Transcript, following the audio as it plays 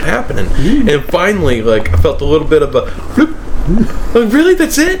happening. And finally, like, I felt a little bit of a bloop. Like, really?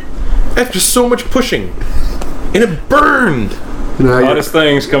 That's it? After so much pushing. And it burned. Hottest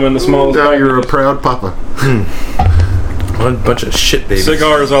things come in the smallest Now packages. you're a proud papa. One bunch of shit babies.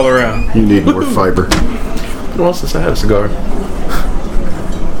 Cigars all around. You need more fiber. Who else has had a cigar?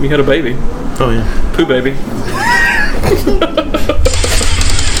 You had a baby. Oh, yeah. Poo baby.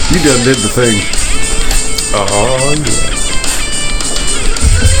 You done did the thing. Oh,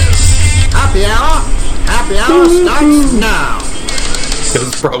 yeah. Happy hour starts now. It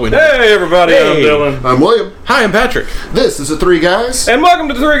was probably not. Hey everybody, I'm Hey. Dylan. I'm William. Hi, I'm Patrick. This is the Three Guys. And welcome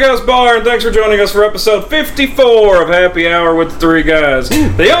to the Three Guys Bar, and thanks for joining us for episode 54 of Happy Hour with the Three Guys,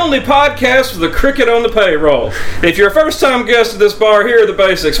 the only podcast with a cricket on the payroll. If you're a first-time guest at this bar, here are the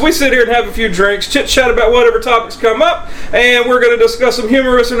basics. We sit here and have a few drinks, chit-chat about whatever topics come up, and we're going to discuss some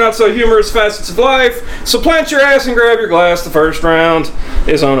humorous or not-so-humorous facets of life. So plant your ass and grab your glass. The first round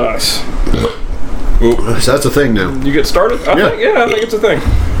is on us. So that's a thing now. You get started? I think it's a thing.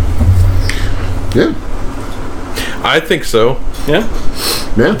 Yeah. I think so. Yeah?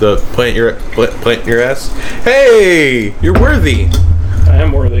 Yeah. The plant your ass. Hey, you're worthy. I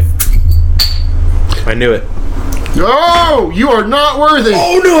am worthy. I knew it. No, you are not worthy.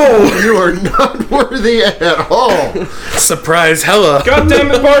 Oh no! You are not worthy at all. Surprise, hella. God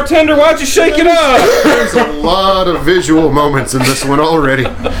damn it, bartender, why'd you shake it up? There's a lot of visual moments in this one already.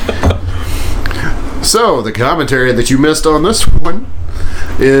 So, the commentary that you missed on this one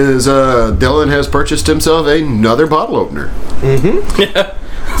is Dylan has purchased himself another bottle opener. Yeah,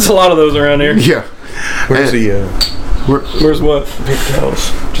 there's a lot of those around here. Yeah. Where's And- the Where's what? paper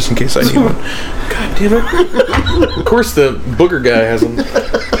towels? Just in case I need one. God damn it. Of course the booger guy has them.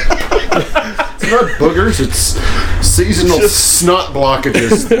 It's not boogers, it's seasonal snot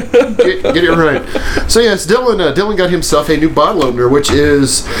blockages. Get it right. So yes, Dylan got himself a new bottle opener, which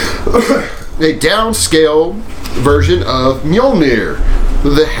is a downscale version of Mjolnir,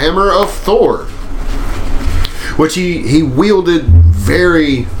 the Hammer of Thor, which he wielded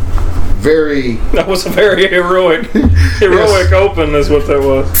very, very... That was a very heroic open is what that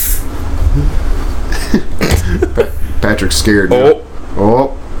was. Patrick's scared now.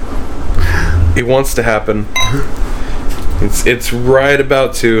 Oh, it wants to happen. It's right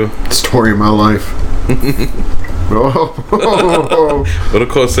about to. Story of my life. Oh. A little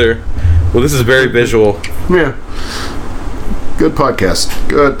closer. Well, this is very visual. Yeah. Good podcast.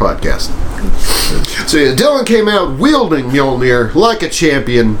 So yeah, Dylan came out wielding Mjolnir like a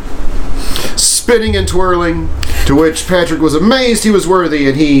champion, spinning and twirling, to which Patrick was amazed he was worthy,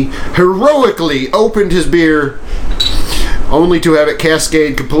 and he heroically opened his beer, only to have it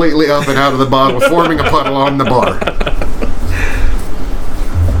cascade completely up and out of the bottle, forming a puddle on the bar.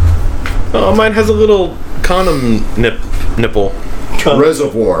 Oh, mine has a little condom nipple.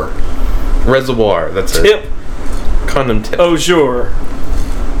 Reservoir. Reservoir, that's it. Tip. Condom tip. Oh, sure.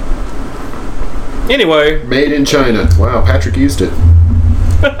 Anyway. Made in China. Wow, Patrick used it.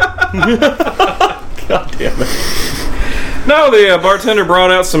 God damn it. No, the bartender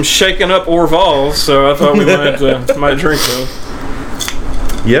brought out some shaken up Orval, so I thought we might drink those.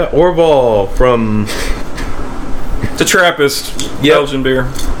 Yeah, Orval from... The Trappist Belgian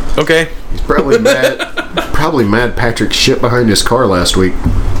beer. Okay. He's probably mad Patrick shit behind his car last week.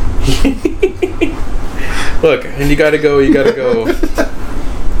 Look, and you gotta go.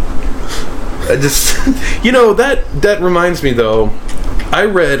 I just... You know, that reminds me, though. I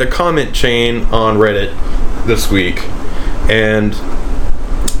read a comment chain on Reddit this week, and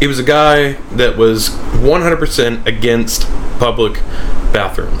it was a guy that was 100% against public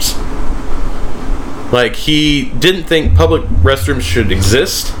bathrooms. Like, he didn't think public restrooms should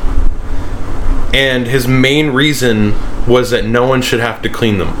exist, and his main reason was that no one should have to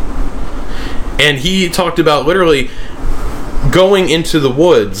clean them. And he talked about literally going into the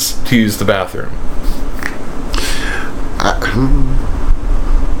woods to use the bathroom.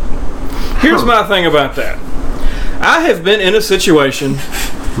 Here's my thing about that. I have been in a situation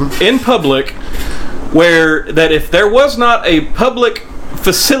in public where that if there was not a public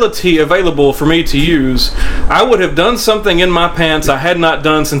facility available for me to use, I would have done something in my pants I had not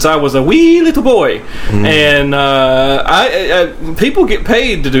done since I was a wee little boy. And I people get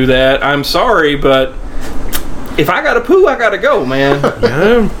paid to do that. I'm sorry, but if I gotta poo, I gotta go, man.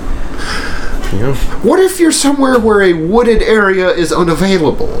 Yeah. What if you're somewhere where a wooded area is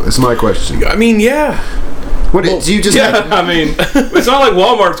unavailable, is my question. I mean, yeah. What do you just Yeah, I mean, it's not like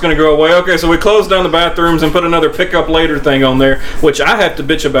Walmart's going to go away. Okay, so we close down the bathrooms and put another pick up later thing on there, which I have to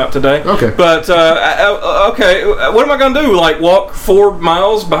bitch about today. Okay. But, okay, what am I going to do? Like, walk 4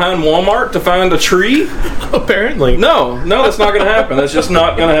 miles behind Walmart to find a tree? Apparently. No, that's not going to happen. That's just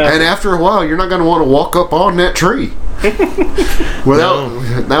not going to happen. And after a while, you're not going to want to walk up on that tree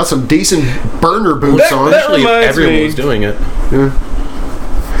without some decent burner boots on. that reminds Everyone me- was doing it. Yeah.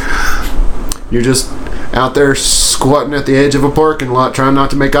 You're just out there squatting at the edge of a parking lot, trying not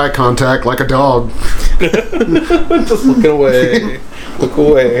to make eye contact like a dog. Just looking away. Look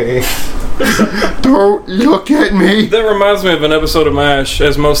away. Don't look at me. That reminds me of an episode of MASH,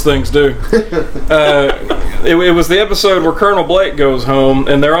 as most things do. It was the episode where Colonel Blake goes home,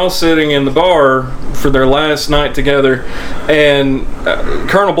 and they're all sitting in the bar for their last night together, and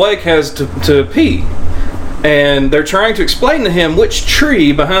Colonel Blake has to pee. And they're trying to explain to him which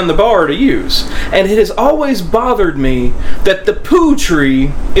tree behind the bar to use. And it has always bothered me that the poo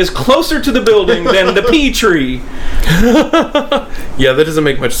tree is closer to the building than the pea tree. Yeah, that doesn't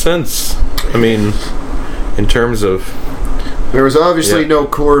make much sense. I mean, in terms of... There was obviously no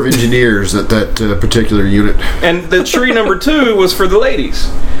Corps of Engineers at that particular unit. And the tree number 2 was for the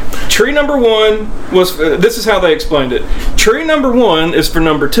ladies. Tree number 1 was... this is how they explained it. Tree number 1 is for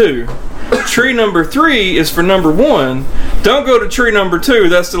number 2. Tree number 3 is for number 1. Don't go to tree number 2.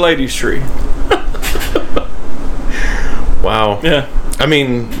 That's the ladies' tree. Wow. Yeah. I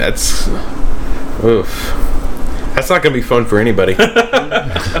mean, that's... Oof. That's not going to be fun for anybody.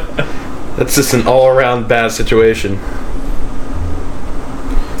 That's just an all-around bad situation.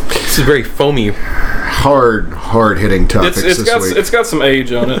 This is very foamy. Hard-hitting topics this week. It's got some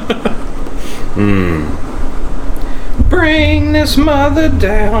age on it. Bring this mother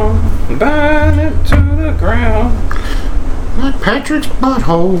down, bind it to the ground. Like Patrick's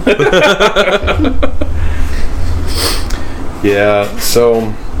butthole. Yeah, so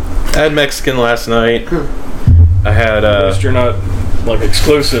I had Mexican last night. I had At least you're not like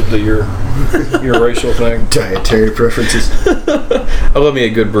exclusive to your racial thing. Dietary preferences. I love me a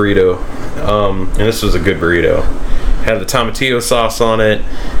good burrito. And this was a good burrito. Had the tomatillo sauce on it,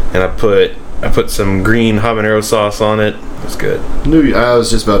 and I put some green habanero sauce on it. It was good. I was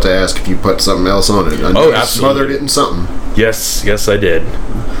just about to ask if you put something else on it. I Oh, you absolutely. smothered it in something. Yes, I did.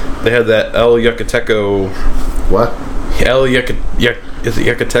 They had that El Yucateco. What? Is it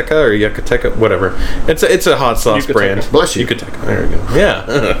Yucateca or Yucateca? Whatever. It's a hot sauce Yucateca. brand. Bless you. Yucateca. There we go. Yeah.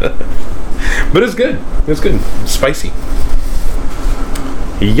 But it's good. It's good. Spicy.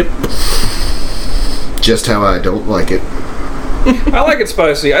 Yep. Just how I don't like it. I like it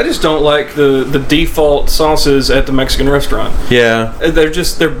spicy. I just don't like the default sauces at the Mexican restaurant. Yeah.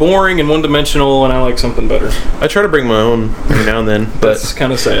 They're boring and one-dimensional, and I like something better. I try to bring my own every now and then, but That's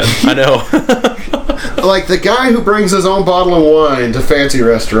kind of sad. I know. Like the guy who brings his own bottle of wine to fancy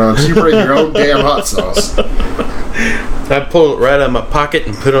restaurants, you bring your own damn hot sauce. I pull it right out of my pocket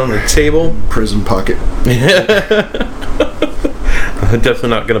and put it on the table. Prison pocket. I'm definitely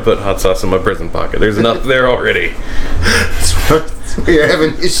not going to put hot sauce in my prison pocket. There's enough there already. You're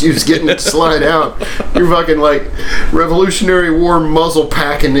having issues getting it to slide out. You're fucking like Revolutionary War muzzle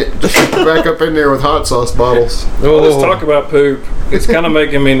packing it back up in there with hot sauce bottles. Let's talk about poop. It's kind of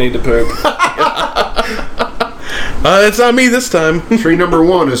making me need to poop. It's not me this time. Tree number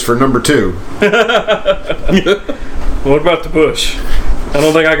 1 is for number 2. What about the bush? I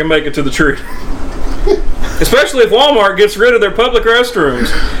don't think I can make it to the tree. Especially if Walmart gets rid of their public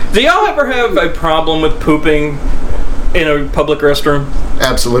restrooms. Do y'all ever have a problem with pooping in a public restroom?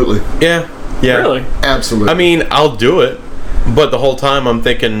 Absolutely. Yeah. Really? Absolutely. I mean, I'll do it, but the whole time I'm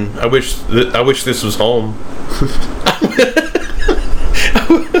thinking, I wish this was home.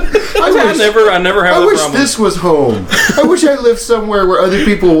 I never have I that wish problem. this was home. I wish I lived somewhere where other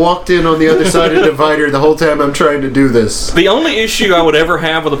people walked in on the other side of the divider the whole time I'm trying to do this. The only issue I would ever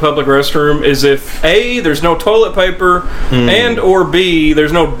have with a public restroom is if A, there's no toilet paper, and or B,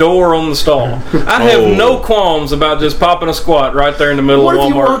 there's no door on the stall. I have no qualms about just popping a squat right there in the middle What of if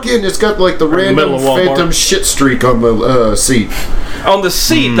you Walmart. walk in, it's got like the middle random of Walmart. phantom shit streak on the seat. On the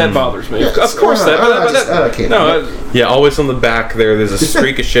seat, that bothers me. Yes. Of course, I can't. No, Yeah, always on the back there's a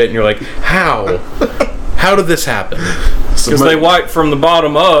streak of shit, and you're like, how? How did this happen? because they wiped from the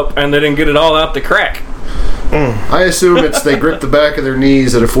bottom up and they didn't get it all out the crack. I assume it's they grip the back of their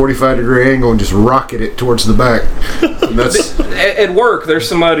knees at a 45-degree angle and just rocket it towards the back. And that's At work, there's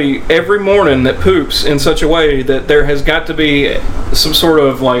somebody every morning that poops in such a way that there has got to be some sort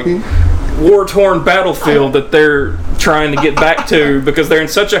of like war-torn battlefield that they're trying to get back to because they're in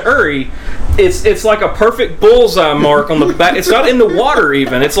such a hurry. It's like a perfect bullseye mark on the back. It's not in the water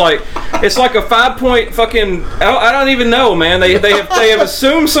even. It's like a 5-point fucking. I don't even know, man. They have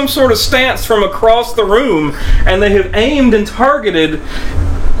assumed some sort of stance from across the room, and they have aimed and targeted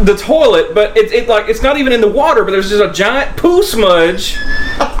the toilet, but it's not even in the water. But there's just a giant poo smudge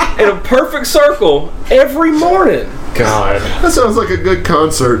in a perfect circle every morning. God. That sounds like a good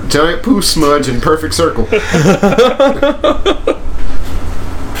concert. Giant poo smudge in perfect circle.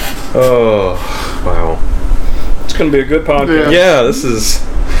 Oh, wow. It's going to be a good podcast. Yeah, this is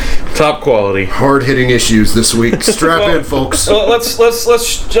top quality. Hard-hitting issues this week. Strap in, folks. Well,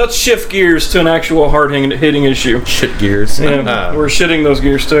 let's shift gears to an actual hard-hitting issue. Shit gears. Yeah, we're shitting those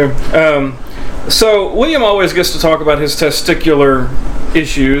gears too. So William always gets to talk about his testicular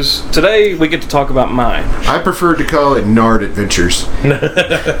issues. Today we get to talk about mine. I prefer to call it Nard Adventures.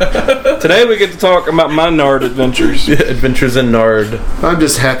 Today we get to talk about my Nard adventures. Adventures in Nard. I'm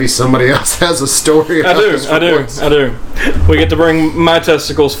just happy somebody else has a story. I do. We get to bring my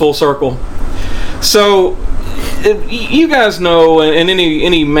testicles full circle. So, you guys know, and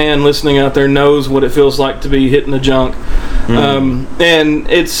any man listening out there knows what it feels like to be hitting the junk. And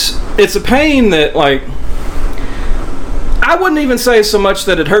it's a pain that, like, I wouldn't even say so much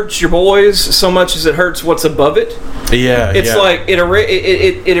that it hurts your boys so much as it hurts what's above it. Yeah, it's like it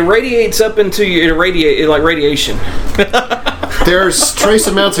irradiates up into you. Like radiation. There's trace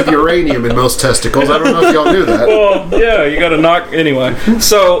amounts of uranium in most testicles. I don't know if y'all knew that. Well, yeah, you got to knock anyway.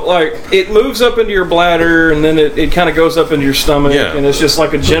 So, like, it moves up into your bladder, and then it kind of goes up into your stomach, and it's just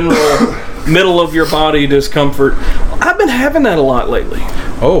like a general middle of your body discomfort. I've been having that a lot lately.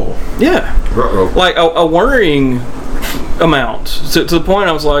 Oh, yeah, like a worrying amount to the point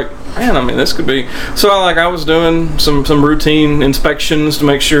I was like, man, I mean, this could be. So I was doing some routine inspections to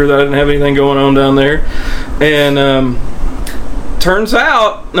make sure that I didn't have anything going on down there, and turns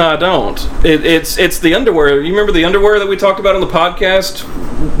out, no, I don't. It's the underwear. You remember the underwear that we talked about on the podcast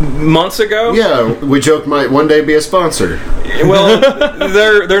months ago? Yeah, we joked might one day be a sponsor. Well,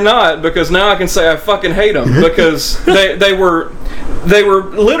 they're not, because now I can say I fucking hate them because they were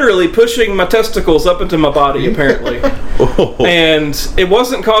literally pushing my testicles up into my body, apparently. And it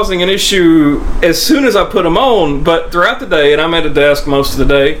wasn't causing an issue as soon as I put them on, but throughout the day, and I'm at a desk most of the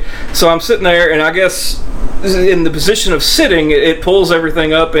day, so I'm sitting there, and I guess in the position of sitting, it pulls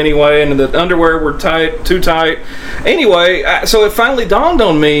everything up anyway, and the underwear were too tight. Anyway, so it finally dawned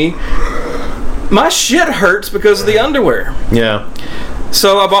on me, my shit hurts because of the underwear. Yeah.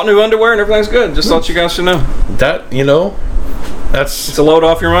 So I bought new underwear, and everything's good. Just thought you guys should know. That, it's a load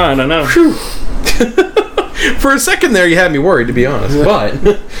off your mind, I know. For a second there, you had me worried, to be honest. But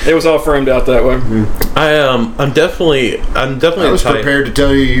it was all framed out that way. I'm definitely. I was prepared to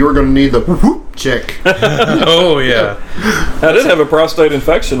tell you were going to need the whoop check. Oh yeah. I did have a prostate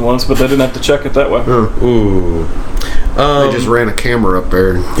infection once, but they didn't have to check it that way. Ooh. They just ran a camera up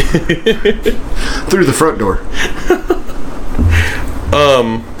there through the front door.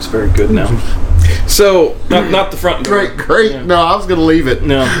 It's very good now. So not the front door. Great. Yeah. No, I was going to leave it.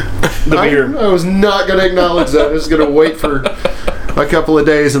 No, the beer. I was not going to acknowledge that. I was going to wait for a couple of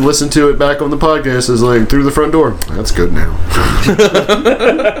days and listen to it back on the podcast. As like through the front door. That's good now.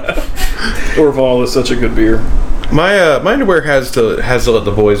 Orval is such a good beer. My underwear has to let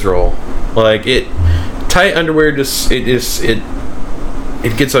the boys roll. Like tight underwear it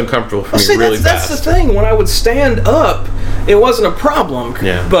gets uncomfortable for me really fast. That's the thing. When I would stand up, it wasn't a problem.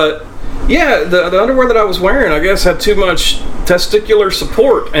 Yeah. But yeah, the underwear that I was wearing, I guess, had too much testicular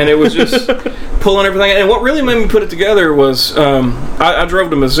support, and it was just pulling everything. And what really made me put it together was I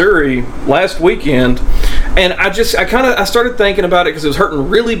drove to Missouri last weekend, and I started thinking about it because it was hurting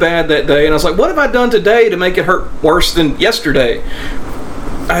really bad that day, and I was like, what have I done today to make it hurt worse than yesterday?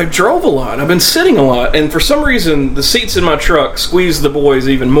 I drove a lot. I've been sitting a lot, and for some reason, the seats in my truck squeeze the boys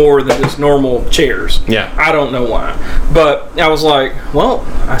even more than just normal chairs. Yeah, I don't know why, but I was like, well,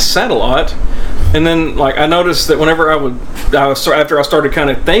 I sat a lot, and then like I noticed that whenever after I started kind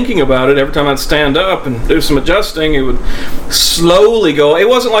of thinking about it, every time I'd stand up and do some adjusting, it would slowly go. It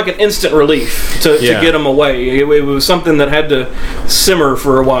wasn't like an instant relief to get them away. It was something that had to simmer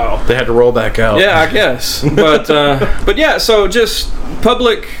for a while. They had to roll back out. Yeah, I guess. But yeah, so just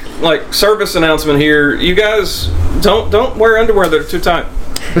public like service announcement here. You guys don't wear underwear that are too tight.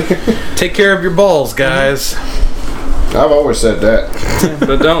 Take care of your balls, guys. I've always said that.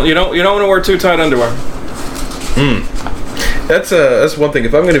 But you don't want to wear too tight underwear. That's one thing.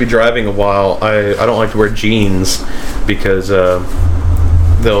 If I'm going to be driving a while, I don't like to wear jeans because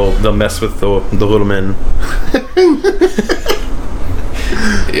they'll mess with the little men.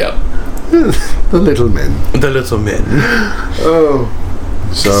 Yeah. The little men. The little men. Oh.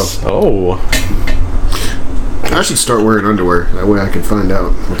 So, Oh. I should start wearing underwear. That way I can find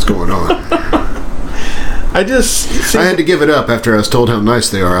out what's going on. I just... I had to give it up after I was told how nice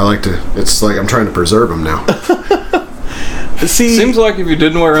they are. It's like I'm trying to preserve them now. See... Seems like if you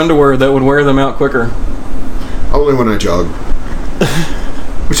didn't wear underwear, that would wear them out quicker. Only when I jog.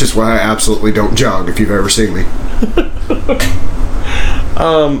 Which is why I absolutely don't jog if you've ever seen me.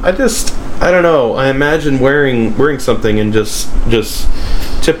 I don't know. I imagine wearing something and just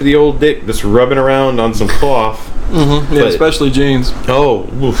tip of the old dick just rubbing around on some cloth. Mm-hmm. Yeah, especially jeans. Oh,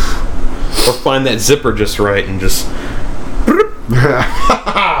 oof. Or find that zipper just right and just...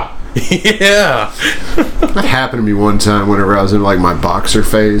 Yeah. That happened to me one time whenever I was in like my boxer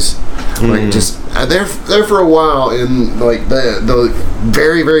phase. Like just there for a while in like the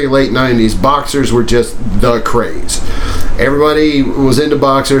very, very late 90s, boxers were just the craze. Everybody was into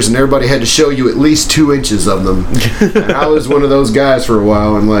boxers and everybody had to show you at least 2 inches of them. And I was one of those guys for a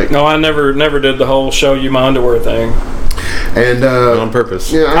while, and like No, I never did the whole show you my underwear thing. And on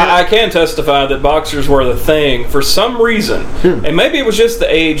purpose. Yeah, I can testify that boxers were the thing for some reason, and maybe it was just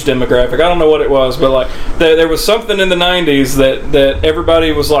the age demographic. I don't know what it was, but like there was something in the 90s that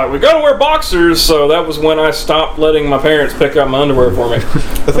everybody was like, we gotta wear boxers. So that was when I stopped letting my parents pick up my underwear for me.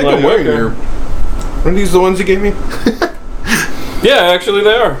 I think I'm wearing your... Are these the ones you gave me? Yeah, actually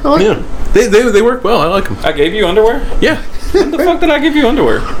they are. Yeah. They work well. I like them. I gave you underwear? Yeah. When the fuck did I give you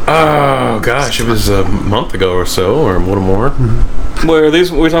underwear? Oh, gosh. It was a month ago or so, or a little more. Where are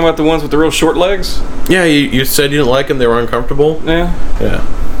these? We're talking about the ones with the real short legs? Yeah, you said you didn't like them. They were uncomfortable. Yeah. Yeah.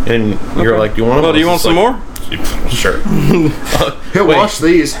 And you're like, do you want them? Well, do you want some more? Sure. he'll wait. wash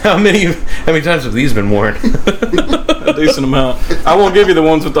these. How many times have these been worn? A decent amount. I won't give you the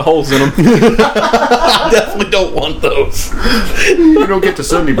ones with the holes in them. I definitely don't want those. You don't get to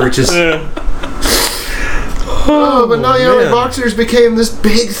Sunday britches. Yeah. Oh, but no, man. boxers became this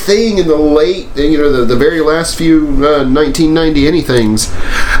big thing in the late, the very last few 1990 anythings,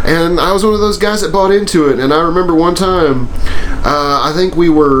 and I was one of those guys that bought into it. And I remember one time, I think we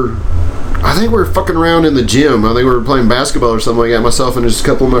were fucking around in the gym. I think we were playing basketball or something like that, myself and just a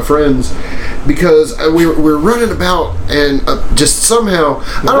couple of my friends, because we were running about and just somehow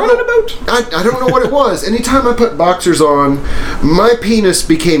I don't know what it was. Anytime I put boxers on, my penis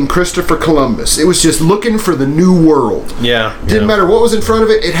became Christopher Columbus. It was just looking for the new world. Yeah. Didn't matter what was in front of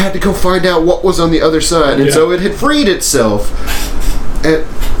it. It had to go find out what was on the other side, and so it had freed itself. And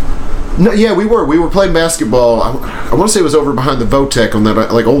no, yeah, we were playing basketball. I want to say it was over behind the Votech on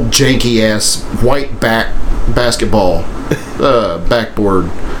that like old janky ass white basketball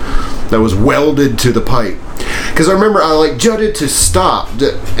backboard that was welded to the pipe. Because I remember I like jutted to stop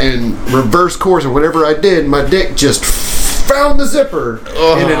and reverse course, and whatever I did, my dick just found the zipper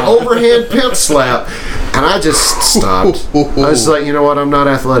in an overhand pimp slap, and I just stopped. I was like, you know what? I'm not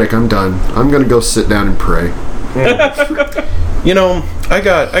athletic. I'm done. I'm gonna go sit down and pray. You know, I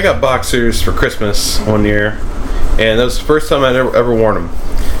got boxers for Christmas one year, and that was the first time I'd ever worn them,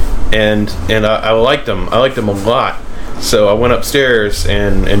 and I liked them. I liked them a lot. So I went upstairs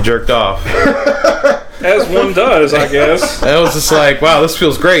and jerked off. As one does, I guess. I was just like, wow, this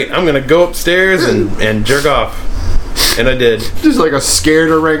feels great. I'm gonna go upstairs and jerk off, and I did. Just like a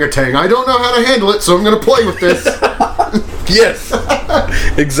scared orangutan. I don't know how to handle it, so I'm gonna play with this. Yes,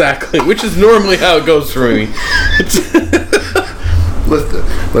 exactly. Which is normally how it goes for me.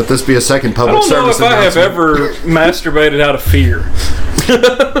 Let this be a second I public don't know service if I have announcement. ever masturbated out of fear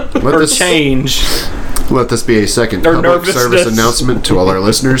Let or this, change. let this be a second Or public service nervousness. announcement to all our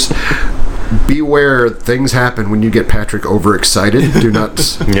listeners. Beware, things happen when you get Patrick overexcited. Do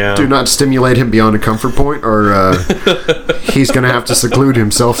not stimulate him beyond a comfort point, or he's going to have to seclude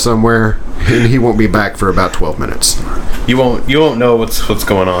himself somewhere, and he won't be back for about 12 minutes. You won't know what's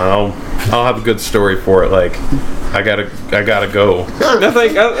going on. I'll have a good story for it. Like I gotta go. I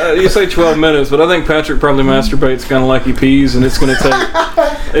think you say 12 minutes, but I think Patrick probably masturbates kind of like he pees, and it's going to take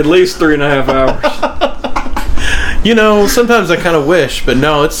at least 3.5 hours. You know, sometimes I kind of wish, but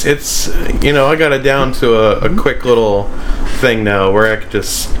no, it's I got it down to a quick little thing now where I could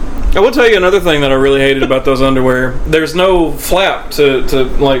just... I will tell you another thing that I really hated about those underwear. There's no flap to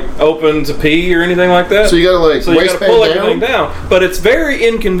like open to pee or anything like that. So you got to like So you got to pull waistband everything down? down. But it's very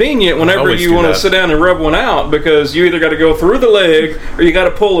inconvenient whenever always you do want to that. sit down and rub one out, because you either got to go through the leg or you got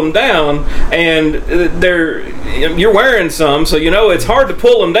to pull them down, and you're wearing some, so it's hard to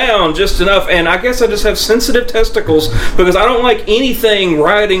pull them down just enough. And I guess I just have sensitive testicles because I don't like anything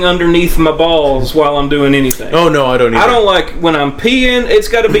riding underneath my balls while I'm doing anything. Oh no, I don't either. I don't like when I'm peeing. It's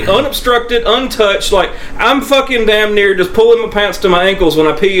got to be unobstructed, untouched. Like, I'm fucking damn near just pulling my pants to my ankles when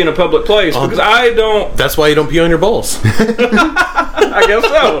I pee in a public place because I don't. That's why you don't pee on your balls. I guess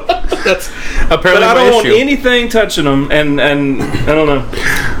so. That's apparently But I my don't want issue. anything touching them, and I don't know.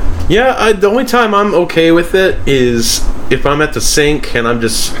 Yeah, the only time I'm okay with it is if I'm at the sink and I'm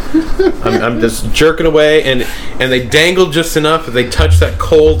just jerking away and they dangle just enough that they touch that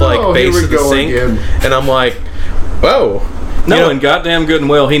cold base here we of the go sink, again. and I'm like, whoa. Knowing goddamn good and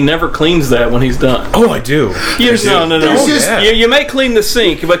well, he never cleans that when he's done. Oh, I do. No. There's just- You may clean the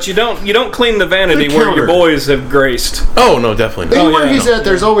sink, but you don't clean the vanity The where counter. your boys have graced. Oh no, definitely not. Anywhere yeah. he's at,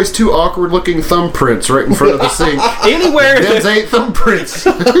 there's always two awkward-looking thumbprints right in front of the sink. Anywhere Them's that, ain't thumbprints.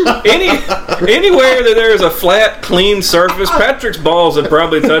 anywhere that there is a flat, clean surface, Patrick's balls have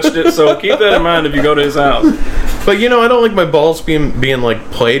probably touched it. So keep that in mind if you go to his house. But I don't like my balls being like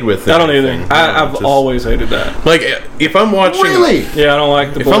played with. I don't either. anything. I've Just- always hated that. like if I'm watching. Really? Yeah, I don't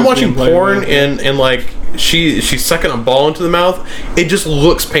like the. If boys I'm watching being played porn with. and like she's sucking a ball into the mouth, it just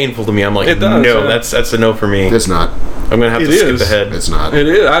looks painful to me. I'm like, It does, no, yeah. that's a no for me. It's not. I'm gonna have It to skip is. ahead. It's not. It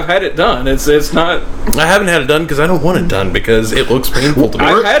is. I've had it done. It's not. I haven't had it done because I don't want it done because it looks painful to me.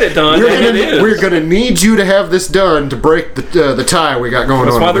 I've had it done, and it is. We're gonna need you to have this done to break the tie we got going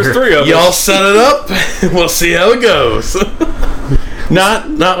That's on. why over there's here. 3 of us. Y'all set it up. We'll see how it goes. Not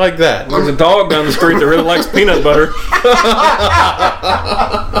like that. There's a dog down the street that really likes peanut butter.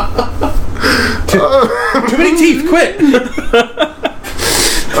 Too many teeth. Quit.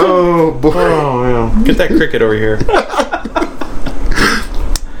 Oh boy! Oh yeah. Get that cricket over here.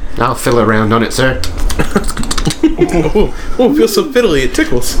 I'll fill around on it, sir. Oh, it feels so fiddly. It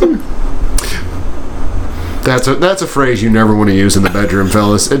tickles. That's a phrase you never want to use in the bedroom,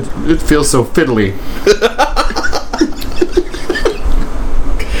 fellas. It feels so fiddly.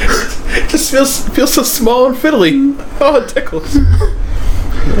 Just feels so small and fiddly. Oh, it tickles.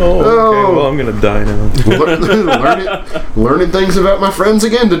 Oh, okay. Well, I'm gonna die now. Learning things about my friends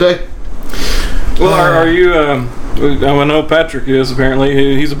again today. Well, are you? I know Patrick is apparently.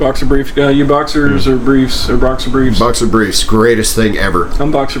 He's a boxer briefs guy. You boxers or briefs or boxer briefs? Boxer briefs, greatest thing ever.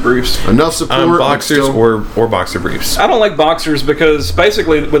 I'm boxer briefs. Enough support. I'm but boxers still- or boxer briefs. I don't like boxers because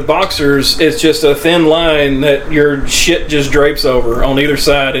basically with boxers it's just a thin line that your shit just drapes over on either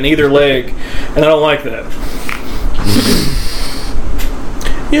side and either leg, and I don't like that.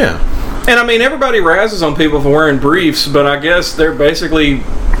 Yeah. And I mean, everybody razzes on people for wearing briefs, but I guess they're basically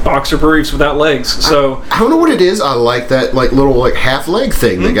boxer briefs without legs. So I don't know what it is. I like that little half leg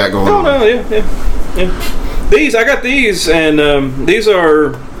thing they got going on. no, yeah. I got these, and these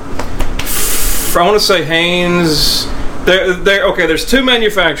are, I want to say Hanes. They're okay. There's 2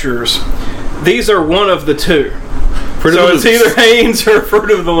 manufacturers. These are one of the 2. Fruit So of it's the Loops. either Hanes or Fruit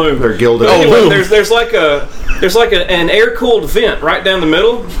of the Loom. They're gilded. But anyway, Loom. there's like an air cooled vent right down the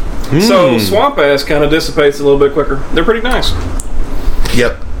middle, so swamp ass kind of dissipates a little bit quicker. They're pretty nice.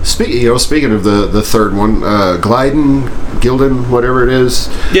 Yep. Speaking of the third one, Glyden, Gildan, whatever it is.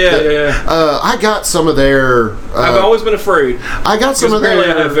 Yeah. I got some of their. I've always been afraid. I got some Because of apparently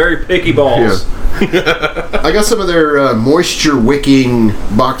I their. have very picky balls. I got some of their moisture wicking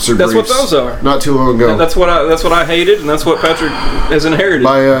boxer That's what briefs those are. not too long ago. That's what I hated, and that's what Patrick has inherited.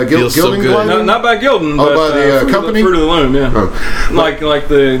 by Feels so Gildan good. Glyden? Not by Gildan, Oh, but by the, Fruit of company? Fruit of the Loom, yeah. Oh. Like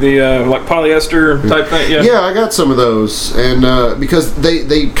the like polyester type thing, yeah. Yeah, I got some of those, and because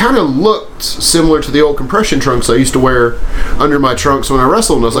they kind of looked similar to the old compression trunks I used to wear under my trunks when I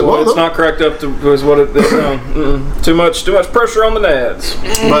wrestled. And I was like, Well, well, it's not cracked up to is what it is. Too much pressure on the nads.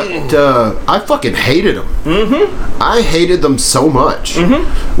 but I fucking hated them. Mm-hmm. I hated them so much.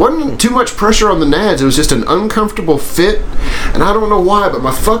 Mm-hmm. Wasn't too much pressure on the nads. It was just an uncomfortable fit, and I don't know why, but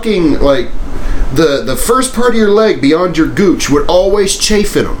my fucking the first part of your leg beyond your gooch would always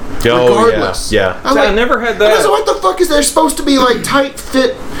chafe in them. Oh, regardless. yeah. I was I never had I was that. like, what the fuck is they're supposed to be tight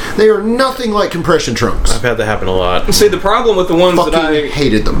fit? They are nothing like compression trunks. I've had that happen a lot. See, the problem with the ones that Fucking I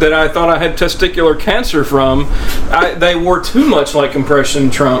hated them. that I thought I had testicular cancer from, they wore too much like compression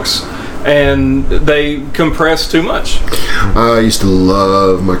trunks, and they compressed too much. I used to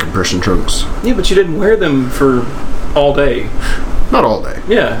love my compression trunks. Yeah, but you didn't wear them for all day. Not all day.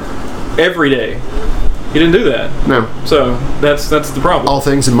 Yeah, every day. You didn't do that. No. So that's the problem. All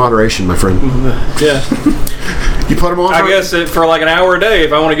things in moderation, my friend. Yeah. You put them on. I guess for like an hour a day,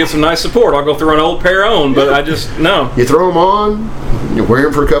 if I want to get some nice support, I'll go throw an old pair on. But I just no. You throw them on, you wear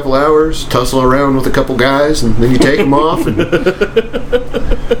them for a couple hours, tussle around with a couple guys, and then you take them off. And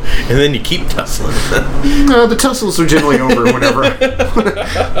And then you keep tussling. the tussles are generally over whenever.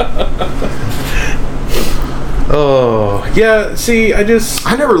 Oh, Yeah, see, I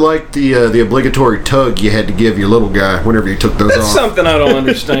never liked the obligatory tug you had to give your little guy whenever you took those That's off. something I don't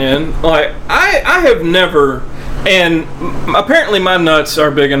understand. Like, I have never, and apparently my nuts are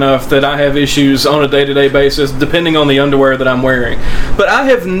big enough that I have issues on a day-to-day basis, depending on the underwear that I'm wearing. But I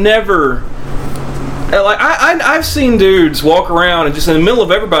have never, like, I've seen dudes walk around and just in the middle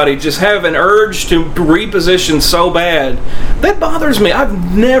of everybody just have an urge to reposition so bad. That bothers me.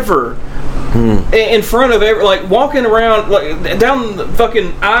 I've never... in front of like walking around like down the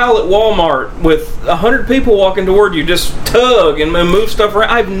fucking aisle at Walmart with 100 people walking toward you, just tug and move stuff around.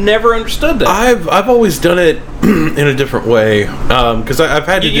 I've never understood that. I've always done it in a different way because I've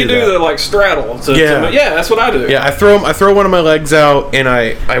had to you do do that. the like straddle. Yeah. Yeah, that's what I do. Yeah, I throw one of my legs out and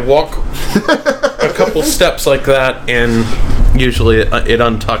I walk a couple steps like that, and usually it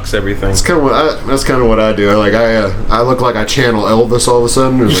untucks everything. That's kind of what I do. I look like I channel Elvis all of a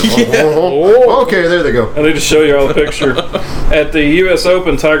sudden. It's like, okay, there they go. I need to show you all a picture. At the U.S.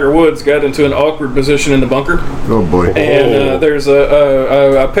 Open, Tiger Woods got into an awkward position in the bunker. Oh boy. And there's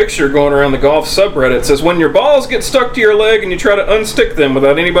a picture going around the golf subreddit. It says, when your balls get stuck to your leg and you try to unstick them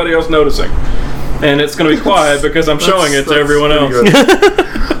without anybody else noticing. And it's going to be quiet because I'm showing it to everyone else.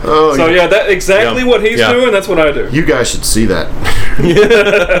 Oh, So yeah, that exactly what he's doing. That's what I do. you guys should see that.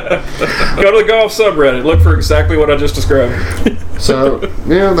 Go to the golf subreddit. Look for exactly what I just described. So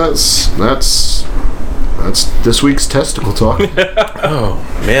yeah, that's this week's testicle talk. Oh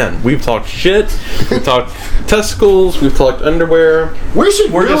man, we've talked shit. We've talked testicles. We've talked underwear. We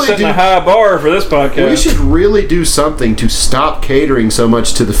should We're just really setting do. a high bar for this podcast. We should really do something to stop catering so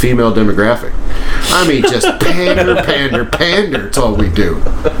much to the female demographic. I mean, just pander. It's all we do.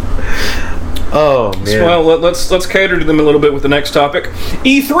 Oh man. Well, let's cater to them a little bit with the next topic.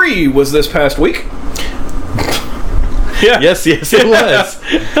 E3 was this past week. Yeah. Yes, it was.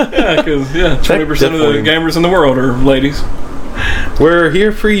 Yeah, because 20% of the Definitely. gamers in the world are ladies. We're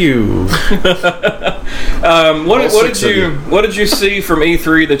here for you. What did you see from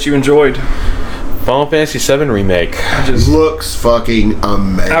E3 that you enjoyed? Final Fantasy VII Remake. Looks fucking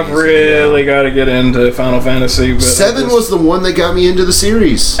amazing. I've really got to get into Final Fantasy. But 7 was the one that got me into the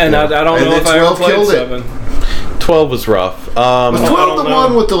series. and I don't And know then if I ever 12 played killed it. 7. 12 was rough. Was 12 don't the know.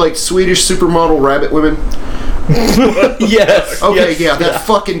 one with the like Swedish supermodel rabbit women? Yes. Okay, yes. yeah, that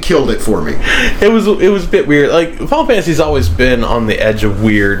fucking killed it for me. It was a bit weird. Like Final Fantasy's always been on the edge of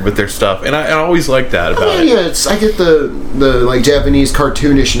weird with their stuff, and I always like that about it. Yeah, I get the like Japanese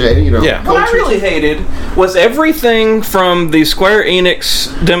cartoonish, Yeah. What I culture. really hated was everything from the Square Enix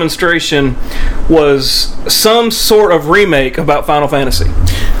demonstration was some sort of remake about Final Fantasy.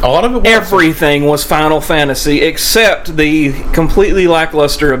 A lot of it was Everything was Final Fantasy except the completely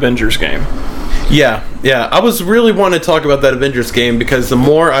lackluster Avengers game. Yeah. I was really wanting to talk about that Avengers game because the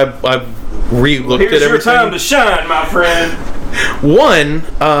more I've re-looked at everything. shine, my friend. One,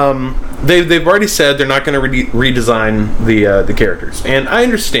 they've already said they're not going to redesign the characters, and I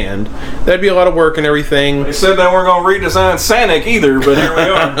understand that'd be a lot of work and everything. They said they weren't going to redesign Sonic either, but here we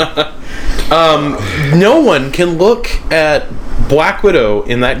are. No one can look at Black Widow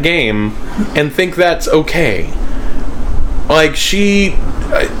in that game and think that's okay. Like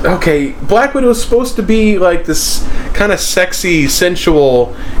Black Widow is supposed to be like this kind of sexy,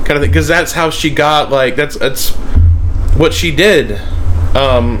 sensual kind of thing because that's how she got that's what she did.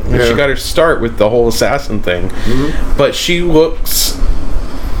 When she got her start with the whole assassin thing, but she looks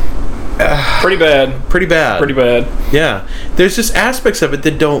Pretty bad. Yeah, there's just aspects of it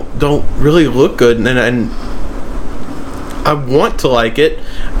that don't really look good, and I want to like it,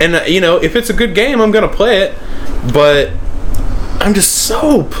 and if it's a good game, I'm gonna play it, but I'm just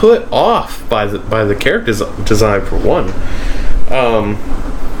so put off by the character design for one.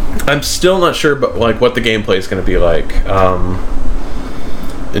 I'm still not sure, but like what the gameplay is going to be like.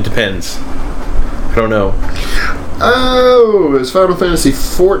 It depends. I don't know. Oh, it's Final Fantasy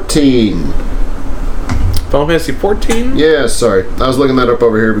 14. Final Fantasy 14? Yeah, sorry. I was looking that up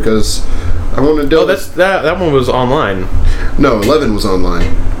over here because I wanted to... Oh, that one was online. No, 11 was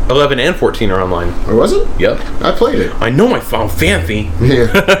online. 11 and 14 are online. Or was it? Yep. I played it. I know my Final Fantasy. Yeah.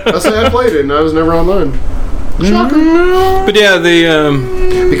 I say I played it and I was never online. Shocker. But yeah,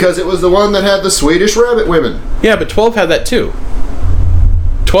 the Because it was the one that had the Swedish rabbit women. Yeah, but 12 had that too.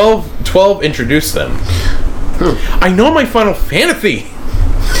 12 introduced them. I know my Final Fantasy.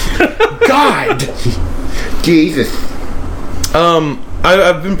 God. Jesus.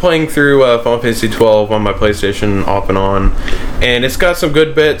 I've been playing through Final Fantasy 12 on my PlayStation off and on, and it's got some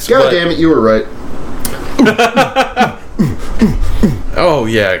good bits. God damn it, you were right. Oh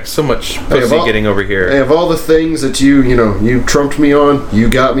yeah, so much pussy getting over here. Hey, of all the things that you trumped me on, you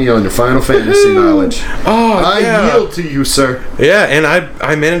got me on your Final Fantasy knowledge. Oh, I yield to you, sir. Yeah, and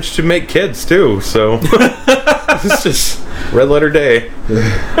I managed to make kids too, so it's just red letter day.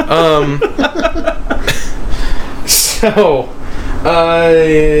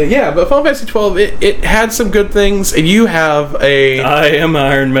 Yeah, but Final Fantasy 12, it had some good things, and you have I am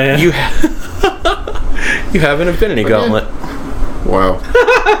Iron Man. you have an Infinity Gauntlet. Wow.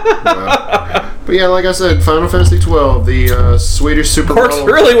 But yeah, like I said, Final Fantasy 12, the Swedish Works supermodel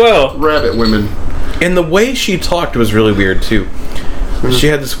really well. rabbit women. And the way she talked was really weird too. She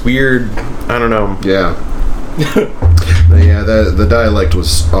had this weird, I don't know. Yeah. Yeah, the dialect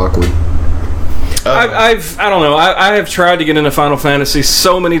was awkward. I don't know. I have tried to get into Final Fantasy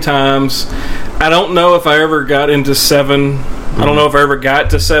so many times. I don't know if I ever got into 7. I don't know if I ever got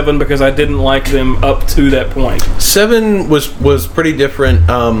to 7 because I didn't like them up to that point. 7 was pretty different.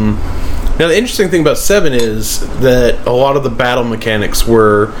 Now the interesting thing about 7 is that a lot of the battle mechanics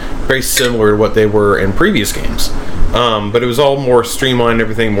were very similar to what they were in previous games. But it was all more streamlined,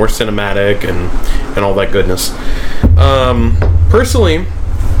 everything more cinematic and all that goodness. Personally,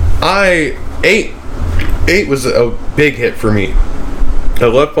 8 was a big hit for me. I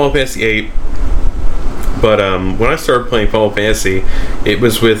loved Final Fantasy 8. But when I started playing Final Fantasy, it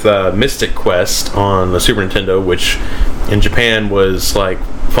was with Mystic Quest on the Super Nintendo, which in Japan was like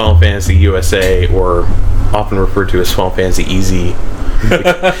Final Fantasy USA, or often referred to as Final Fantasy Easy.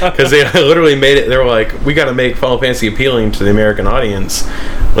 Because they literally made it, they were like, we got to make Final Fantasy appealing to the American audience.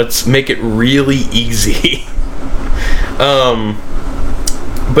 Let's make it really easy.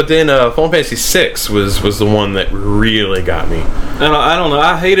 But then Final Fantasy 6 was the one that really got me. And I don't know.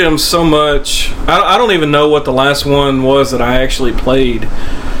 I hated them so much. I don't even know what the last one was that I actually played.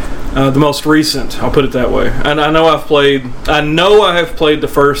 The most recent, I'll put it that way. And I know I have played the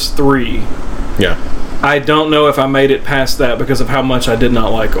first 3. Yeah. I don't know if I made it past that because of how much I did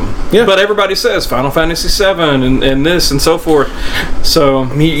not like them. Yeah. But everybody says Final Fantasy 7 and this and so forth. So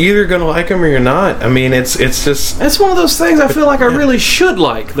I mean, you're either going to like them or you're not. I mean, it's just... It's one of those things I feel like I really should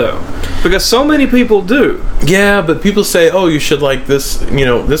like, though. Because so many people do. Yeah, but people say, oh, you should like this,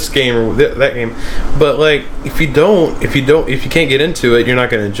 this game or that game. But, like, if you can't get into it, you're not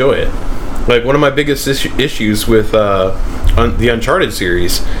going to enjoy it. Like, one of my biggest issues with the Uncharted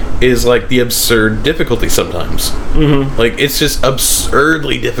series is, like, the absurd difficulty sometimes. Mm-hmm. Like, it's just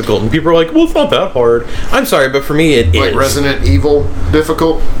absurdly difficult. And people are like, well, it's not that hard. I'm sorry, but for me, it is. Like Resident Evil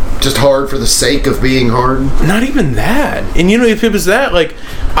difficult? Just hard for the sake of being hard? Not even that. And, if it was that, like,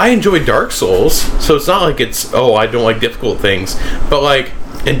 I enjoy Dark Souls, so it's not like it's, oh, I don't like difficult things. But, like,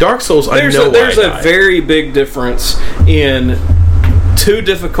 in Dark Souls, there's a very big difference in too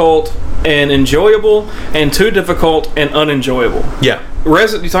difficult and enjoyable and too difficult and unenjoyable. Yeah. You're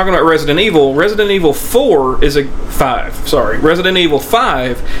talking about Resident Evil. Resident Evil 5 is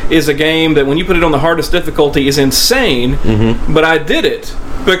a game that when you put it on the hardest difficulty is insane, but I did it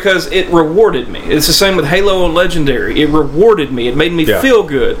because it rewarded me. It's the same with Halo and Legendary. It rewarded me. It made me feel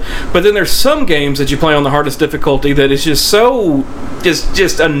good. But then there's some games that you play on the hardest difficulty that is just so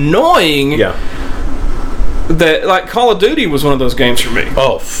just annoying. Yeah. That, like, Call of Duty was one of those games for me.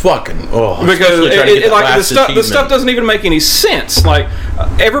 Oh, fucking! Oh, because the stuff doesn't even make any sense. Like,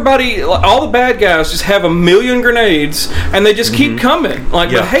 everybody, all the bad guys just have a million grenades and they just keep coming.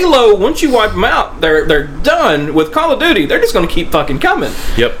 Like, with Halo, once you wipe them out, they're done. With Call of Duty, they're just going to keep fucking coming.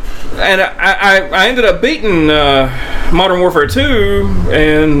 Yep. And I ended up beating Modern Warfare 2,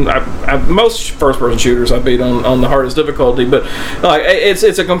 and most first-person shooters I beat on the hardest difficulty. But like, it's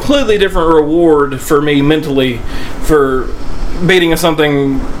a completely different reward for me mentally for beating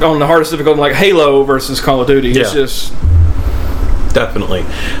something on the hardest difficulty, like Halo versus Call of Duty. It's just definitely.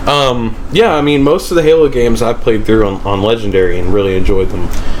 Yeah, I mean, most of the Halo games I've played through on Legendary and really enjoyed them.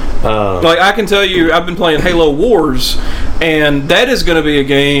 Like, I can tell you, I've been playing Halo Wars, and that is going to be a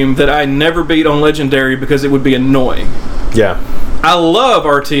game that I never beat on Legendary because it would be annoying. Yeah. I love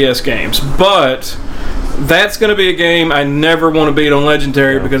RTS games, but that's going to be a game I never want to beat on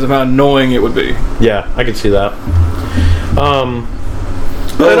Legendary because of how annoying it would be. Yeah, I can see that.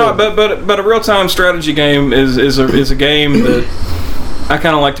 But a real-time strategy game is a game that I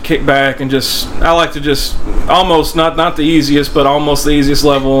kind of like to kick back and I like to just almost not the easiest, but almost the easiest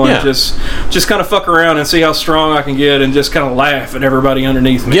level, and just kind of fuck around and see how strong I can get, and just kind of laugh at everybody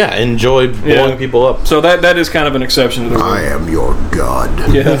underneath me. Yeah, enjoy blowing people up. So that is kind of an exception to the rule. I am your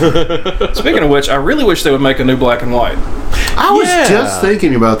god. Yeah. Speaking of which, I really wish they would make a new Black and White. I was just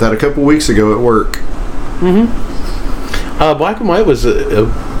thinking about that a couple weeks ago at work. Black and White was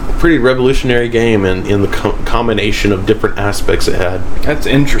a pretty revolutionary game in the combination of different aspects it had. That's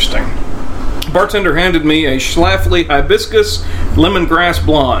interesting. Bartender handed me a Schlafly Hibiscus Lemongrass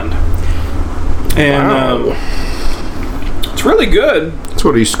Blonde. And it's really good. That's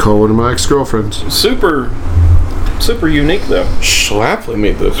what I used to call one of my ex-girlfriends. Super unique, though. Schlafly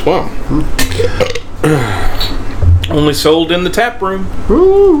made this. Wow. Only sold in the tap room.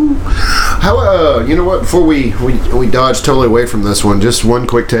 Ooh. How you know what? Before we dodge totally away from this one, just one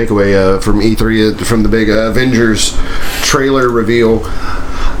quick takeaway from E3 from the big Avengers trailer reveal.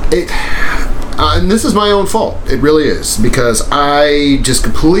 And this is my own fault. It really is, because I just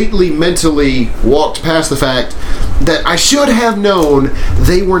completely mentally walked past the fact that I should have known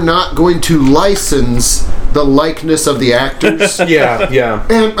they were not going to license the likeness of the actors. Yeah.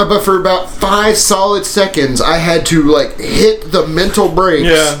 And but for about 5 solid seconds, I had to like hit the mental brakes,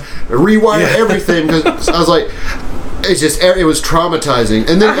 rewire everything, because I was like, it was traumatizing.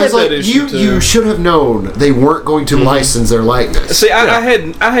 And then I was like, you should have known they weren't going to license their likeness. See, I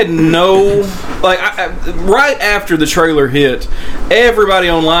had no, like, right after the trailer hit, everybody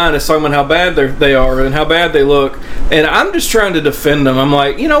online is talking about how bad they are and how bad they look, and I'm just trying to defend them. I'm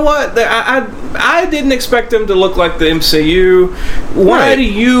like, you know what? I didn't expect them to look like the MCU. Why do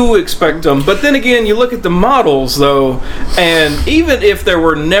you expect them? But then again, you look at the models, though, and even if there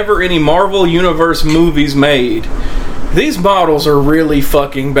were never any Marvel Universe movies made, these models are really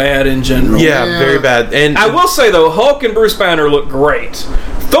fucking bad in general. Yeah, very bad. And I will say, though, Hulk and Bruce Banner look great.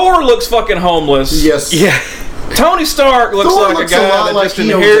 Thor looks fucking homeless. Yes. Yeah. Tony Stark looks Thor like looks a a guy lot that like just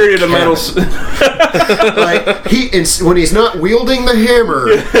he owns inherited a a metal... Like when he's not wielding the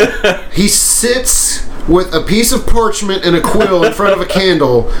hammer, he sits with a piece of parchment and a quill in front of a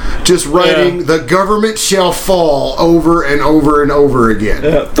candle, just writing "The government shall fall" over and over and over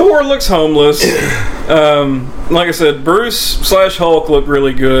again. Thor looks homeless. Like I said, Bruce/Hulk look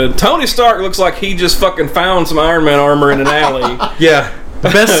really good. Tony Stark looks like he just fucking found some Iron Man armor in an alley. yeah. The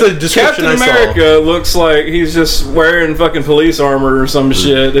best description Captain I saw. America looks like he's just wearing fucking police armor or some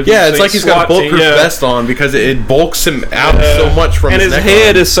shit. Yeah, it's like he's got a bulletproof vest on because it bulks him out so much from and his his neck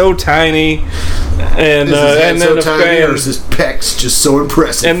head on. is so tiny. And Is his head and so then tiny, or is his pecs just so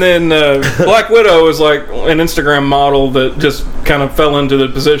impressive? and then Black Widow is like an Instagram model that just kind of fell into the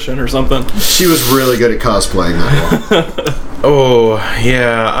position or something. She was really good at cosplaying that one. Oh,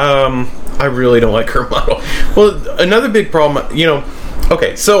 yeah. I really don't like her model. Well, another big problem,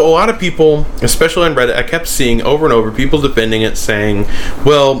 okay, so a lot of people, especially on Reddit, I kept seeing over and over people defending it, saying,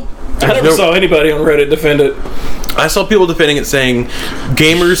 well... I never saw anybody on Reddit defend it. I saw people defending it, saying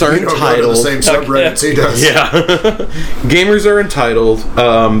gamers are entitled... Go to the same subreddits he does. Yeah. Gamers are entitled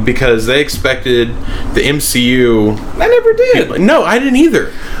because they expected the MCU... I never did. No, I didn't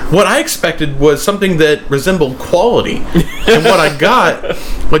either. What I expected was something that resembled quality. And what I got,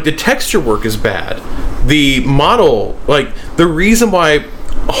 like, the texture work is bad. The model, like, the reason why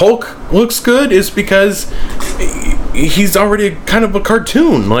Hulk looks good is because he's already kind of a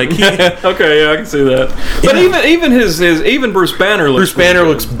cartoon. Like, okay, yeah, I can see that. But even Bruce Banner looks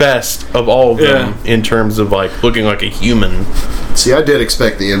looks best of all of them in terms of like looking like a human. See, I did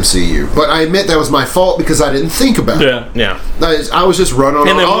expect the MCU, but I admit that was my fault because I didn't think about it. Yeah. I was just running on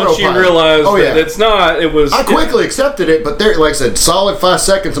and then autopilot. once you realized that it's not, it was... I quickly accepted it, but there, like I said, solid 5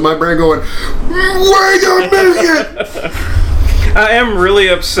 seconds of my brain going, wait a minute! I am really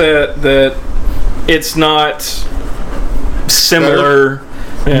upset that it's not similar...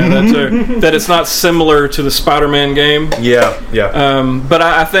 Yeah, that it's not similar to the Spider-Man game. Yeah. But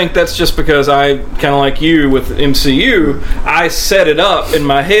I think that's just because I, kind of like you with MCU, I set it up in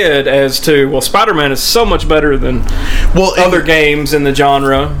my head as to, well, Spider-Man is so much better than other games in the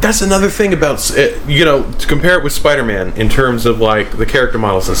genre. That's another thing about, to compare it with Spider-Man in terms of, like, the character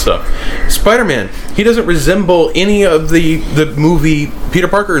models and stuff. Spider-Man, he doesn't resemble any of the movie Peter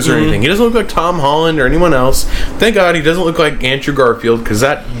Parkers or anything. He doesn't look like Tom Holland or anyone else. Thank God he doesn't look like Andrew Garfield, because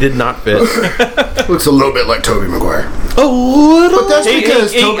that did not fit. Looks a little bit like Tobey Maguire. A little. But that's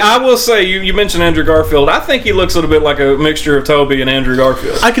because I will say, you mentioned Andrew Garfield. I think he looks a little bit like a mixture of Tobey and Andrew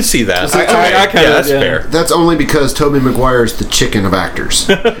Garfield. I could see that. That's fair. That's only because Tobey Maguire is the chicken of actors.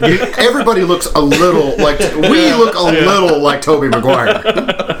 Everybody looks a little like... We look a little like Tobey Maguire.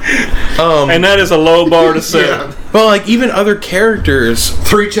 And that is a low bar to set. But like even other characters,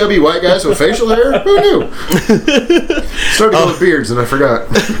 3 chubby white guys with facial hair? Who knew? Started with beards and I forgot.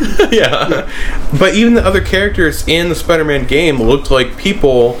 yeah. But even the other characters in the Spider-Man game looked like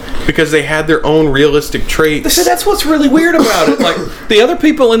people because they had their own realistic traits. See, that's what's really weird about it. Like, the other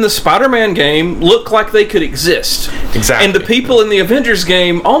people in the Spider-Man game look like they could exist. Exactly. And the people in the Avengers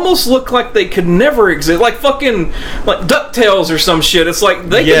game almost look like they could never exist. Like fucking, like DuckTales or some shit. It's like,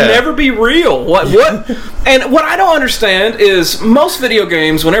 they could never be real. What? And what I don't understand is most video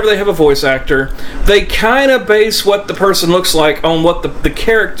games, whenever they have a voice actor, they kind of base what the person looks like on what the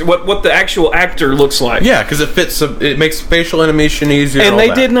character, what the actual actor looks like. Yeah, because it makes facial animation easier. And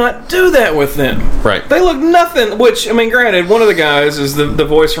they did not do that with them. Right. They look nothing, which, I mean, granted, one of the guys is the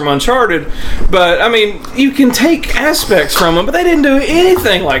voice from Uncharted, but, I mean, you can take aspects from them, but they didn't do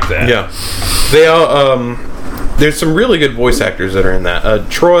anything like that. Yeah. They all, there's some really good voice actors that are in that.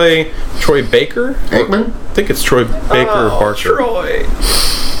 Troy Baker? Aikman? I think it's Troy Baker or Barker. Troy.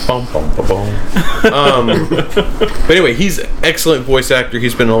 Bum, bum, bum, bum. But anyway, he's an excellent voice actor.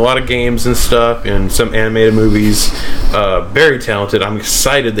 He's been in a lot of games and stuff, and some animated movies. Very talented. I'm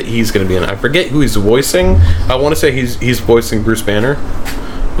excited that he's going to be in it. I forget who he's voicing. I want to say he's voicing Bruce Banner.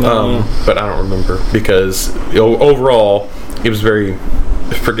 But I don't remember because overall it was very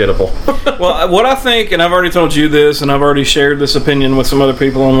forgettable. Well, what I think, and I've already told you this, and I've already shared this opinion with some other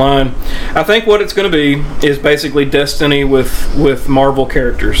people online, I think what it's going to be is basically Destiny with Marvel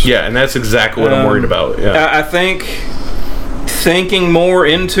characters. Yeah, and that's exactly what I'm worried about. Yeah. I think thinking more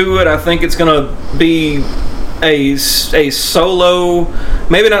into it, I think it's going to be a solo,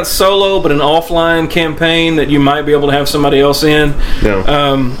 maybe not solo, but an offline campaign that you might be able to have somebody else in. Yeah.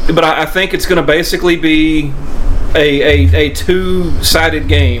 But I think it's going to basically be a two-sided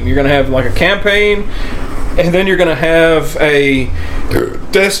game. You're going to have like a campaign, and then you're going to have a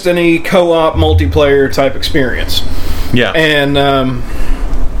Destiny co-op multiplayer type experience. Yeah. And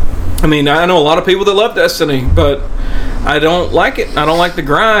I mean, I know a lot of people that love Destiny, but I don't like it. I don't like the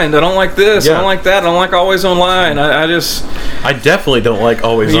grind. I don't like this. I don't like that. I don't like always online. I definitely don't like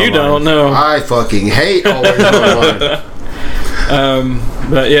always online. You don't know. I fucking hate always online.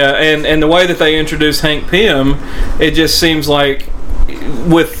 But yeah, and the way that they introduce Hank Pym, it just seems like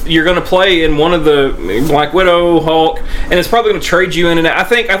you're going to play in one of the Black Widow, Hulk, and it's probably going to trade you in and out. I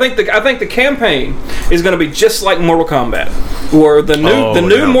think the campaign is going to be just like Mortal Kombat, where the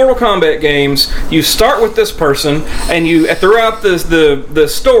new Mortal Kombat games, you start with this person, and you throughout the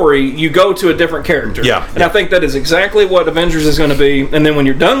story you go to a different character. Yeah. And I think that is exactly what Avengers is going to be. And then when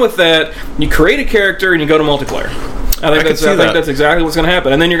you're done with that, you create a character and you go to multiplayer. I think that's exactly what's going to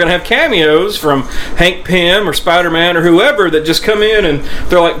happen. And then you're going to have cameos from Hank Pym or Spider-Man or whoever that just come in and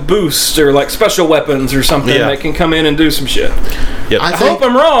they're like boosts or like special weapons or something that can come in and do some shit. Yep. I hope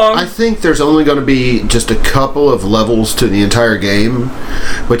I'm wrong. I think there's only going to be just a couple of levels to the entire game,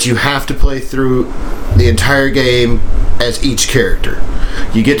 but you have to play through the entire game as each character.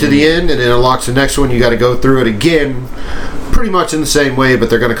 You get to the end and it unlocks the next one. You got to go through it again pretty much in the same way,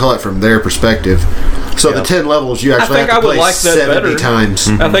 but they're going to call it from their perspective. So the 10 levels you actually have to play 70 times.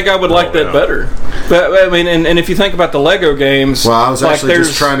 I think I would like that better. But I mean, and if you think about the Lego games, well, I was actually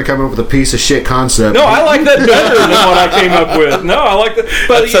just trying to come up with a piece of shit concept. No, I like that better than what I came up with. No, I like that.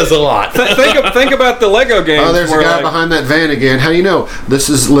 But that says a lot. Think about the Lego games. Oh, there's a guy behind that van again. How do you know? This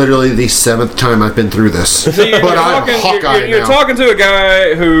is literally the 7th time I've been through this. So you're talking to a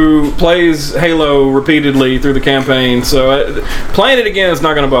guy who plays Halo repeatedly through the campaign, so playing it again is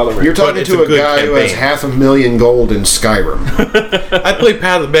not going to bother me. You're talking to a guy who has 500,000 gold in Skyrim. I play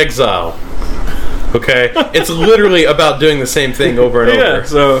Path of Exile. Okay, it's literally about doing the same thing over and over.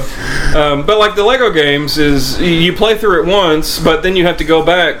 So, but like the Lego games is you play through it once, but then you have to go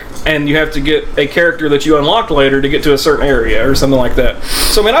back and you have to get a character that you unlocked later to get to a certain area or something like that.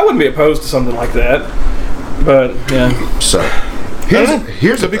 So I mean, I wouldn't be opposed to something like that. But yeah. So here's a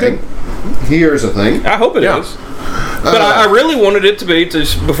thing. Here's a thing. I hope it is. But I really wanted it to be,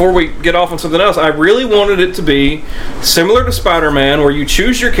 before we get off on something else, I really wanted it to be similar to Spider-Man, where you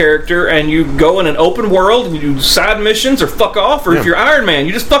choose your character and you go in an open world and you do side missions or fuck off, or if you're Iron Man,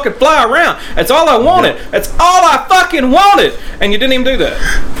 you just fucking fly around. That's all I wanted. That's all I fucking wanted. And you didn't even do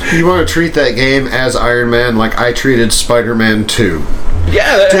that. You want to treat that game as Iron Man like I treated Spider-Man 2.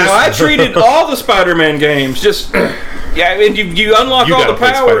 Yeah, I treated all the Spider-Man games just... Yeah, I mean, you unlock all the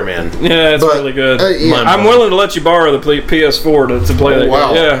power. Spider-Man. Yeah, it's really good. I'm willing to let you borrow the PS4 to play that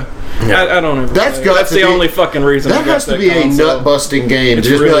game. Yeah. I don't know. That's the only fucking reason. That has to be a nut-busting game. It's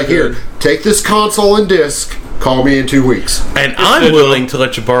just really be like, here, take this console and disc, call me in 2 weeks. And I'm willing to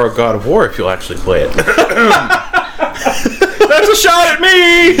let you borrow God of War if you'll actually play it. That's a shot at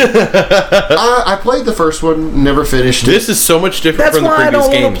me. I played the first one, never finished it. This is so much different That's from the why I previous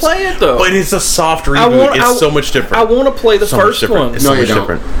don't want games. to play it though. But it's a soft reboot. It's so much different. I want to play the So much first different. one. It's No, so you much don't.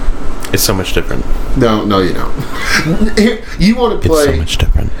 different. It's so much different. No, you don't. You want to play... It's so much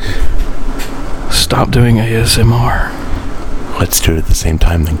different. Stop doing ASMR. Let's do it at the same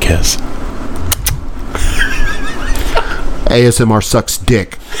time, then kiss. ASMR sucks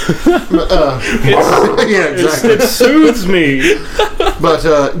dick. Yeah, exactly. It soothes me.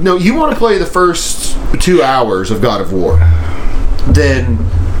 But no, you want to play the first 2 hours of God of War. Then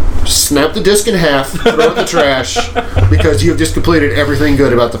snap the disc in half, throw it in the trash, because you have just completed everything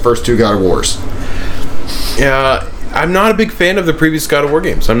good about the first 2 God of Wars. Yeah, I'm not a big fan of the previous God of War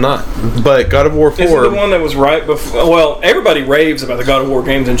games. I'm not. But God of War 4... Is it the one that was right before? Well, everybody raves about the God of War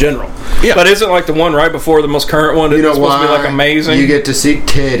games in general. Yeah. But isn't like the one right before the most current one? You know supposed why? to be like amazing. You get to see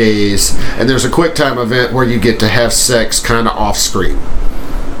titties, and there's a quick time event where you get to have sex kind of off screen.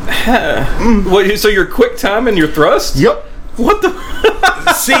 What, so your quick time and your thrust? Yep. What the?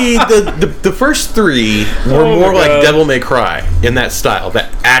 See, the first 3 were Oh my more like God. Devil May Cry in that style,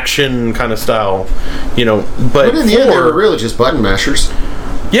 that action kind of style, you know. But in the end, they 4 were really just button mashers.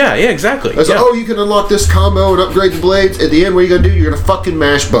 yeah, exactly. It's Yeah. like, oh, you can unlock this combo and upgrade the blades. At the end, what are you going to do? You're going to fucking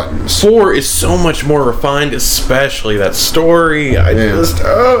mash buttons. 4 is so much more refined, especially that story. I Yeah. just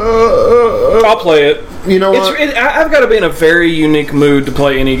I'll play it. You know what? I've got to be in a very unique mood to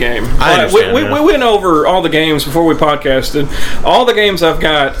play any game. I understand, we yeah. went over all the games before we podcasted. All the games I've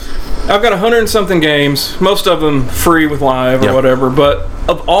got 100 and something games, most of them free with live or Yeah. whatever. But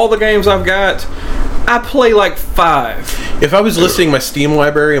of all the games I've got, I play like 5. if I was listing my Steam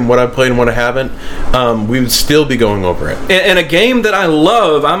library and what I've played and what I haven't, we would still be going over it. And a game that I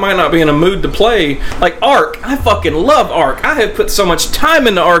love, I might not be in a mood to play. Like Ark, I fucking love Ark. I have put so much time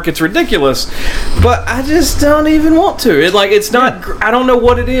into Ark, it's ridiculous. But I just don't even want to. It's not. I don't know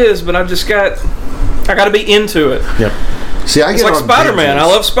what it is, but I got to be into it. Yep. See, I It's get like on Spider-Man. binges. I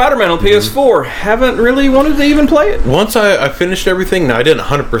love Spider-Man on PS4. Haven't really wanted to even play it. Once I finished everything, now I didn't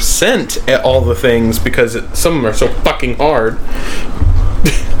 100% at all the things because some of them are so fucking hard.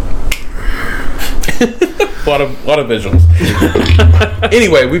 A lot of visuals.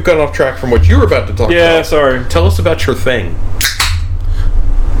 Anyway, we've gone off track from what you were about to talk Yeah, about. sorry. Tell us about your thing.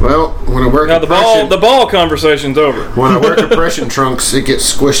 Well, when I wear Now compression, the ball conversation's over. when I wear compression trunks, it gets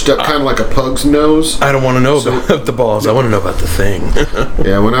squished up kind of like a pug's nose. I don't want to know about the balls. I want to know about the thing.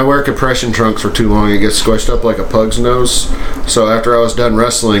 Yeah, when I wear compression trunks for too long, it gets squished up like a pug's nose. So after I was done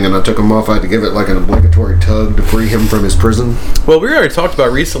wrestling and I took them off, I had to give it like an obligatory tug to free him from his prison. Well, we already talked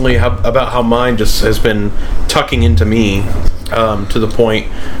about recently about how mine just has been tucking into me to the point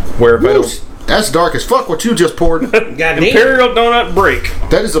where if I don't... That's dark as fuck what you just poured. Imperial Donut Break.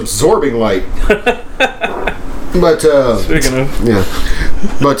 That is absorbing light. But Speaking of. yeah,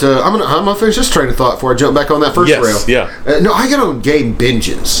 but I'm gonna finish this train of thought before I jump back on that first Yes, rail. yeah. No, I get on game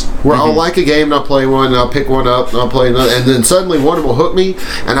binges where I'll like a game and I'll play one and I'll pick one up and I'll play another, and then suddenly one of them will hook me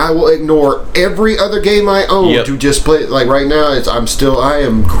and I will ignore every other game I own Yep. to just play. Like right now, I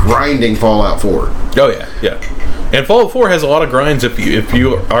am grinding Fallout 4. Oh yeah. And Fallout 4 has a lot of grinds if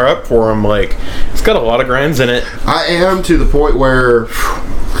you are up for them. Like, it's got a lot of grinds in it. I am to the point where.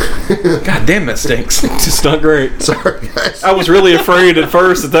 God damn, that stinks. It's just not great. Sorry, guys. I was really afraid at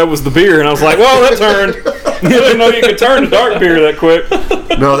first that was the beer, and I was like, well, that turned. You didn't know you could turn to dark beer that quick.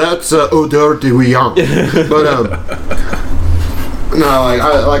 No, that's Odeur de Wiyang. But no,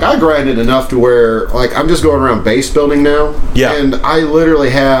 I grinded enough to where I'm just going around base building now. Yeah. And I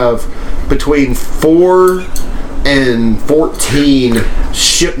literally have between 4 and 14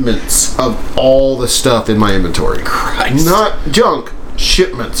 shipments of all the stuff in my inventory. Christ. Not junk,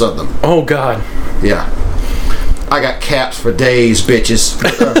 shipments of them. Oh god. Yeah. I got caps for days, bitches.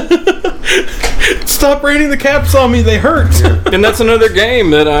 Stop raining the caps on me. They hurt. And that's another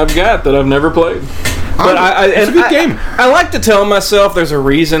game that I've got that I've never played. But It's a good game. I like to tell myself there's a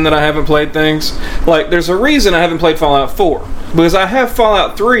reason that I haven't played things. Like, there's a reason I haven't played Fallout 4. Because I have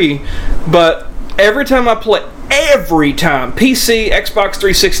Fallout 3, but every time, PC, Xbox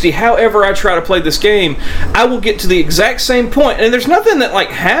 360, however I try to play this game, I will get to the exact same point. And there's nothing that,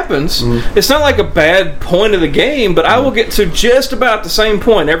 happens. It's not like a bad point of the game, but I will get to just about the same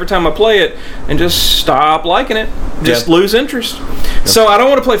point every time I play it and just stop liking it. Just lose interest. So I don't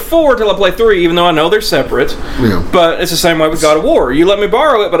want to play 4 till I play 3, even though I know they're separate. Yeah. But it's the same way with God of War. You let me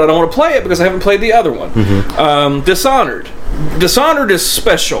borrow it, but I don't want to play it because I haven't played the other one. Dishonored. Dishonored is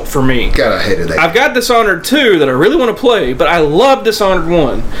special for me. God, I hated that. I've got Dishonored 2 that I really want to play, but I love Dishonored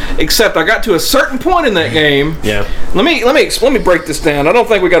 1. Except I got to a certain point in that game. Yeah. Let me break this down. I don't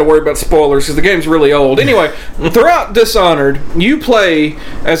think we got to worry about spoilers because the game's really old. Anyway, throughout Dishonored, you play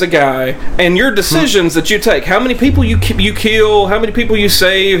as a guy, and your decisions that you take, how many people you kill, how many people you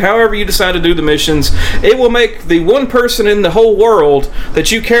save, however you decide to do the missions, it will make the one person in the whole world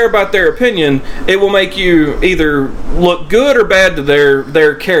that you care about their opinion, it will make you either look good or bad to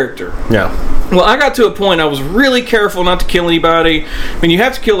their character. Yeah. Well, I got to a point I was really careful not to kill anybody. I mean, you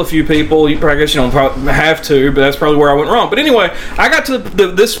have to kill a few people. I guess you don't probably have to, but that's probably where I went wrong. But anyway, I got to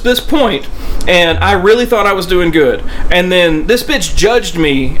this point, and I really thought I was doing good. And then this bitch judged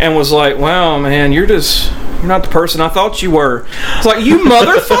me and was like, "Wow, man, you're not the person I thought you were." It's like, you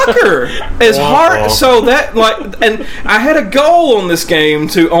motherfucker. It's hard. So that, and I had a goal on this game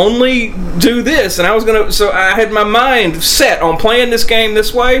to only do this, and so I had my mind set on playing this game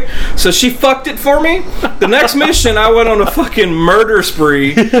this way. So she fucked it for me. The next mission, I went on a fucking murder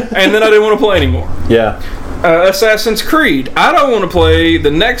spree, and then I didn't want to play anymore. Yeah. Assassin's Creed. I don't want to play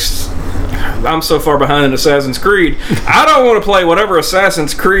the next. I'm so far behind in Assassin's Creed. I don't want to play whatever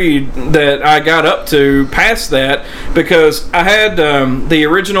Assassin's Creed that I got up to past that, because I had the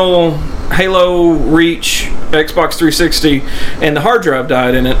original Halo Reach Xbox 360 and the hard drive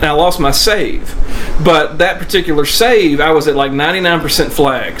died in it, and I lost my save. But that particular save, I was at like 99%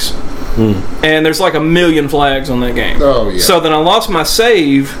 flags. And there's like 1 million flags on that game. Oh, yeah. So then I lost my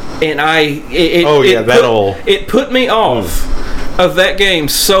save, and it put me off of that game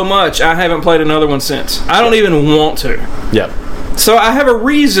so much. I haven't played another one since. I don't even want to. Yeah. So I have a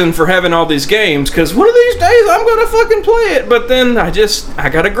reason for having all these games, because one of these days I'm gonna fucking play it. But then I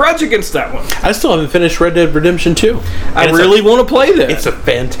got a grudge against that one. I still haven't finished Red Dead Redemption 2. I really want to play that. It's a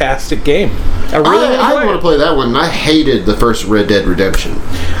fantastic game. I really I want to play that one, and I hated the first Red Dead Redemption.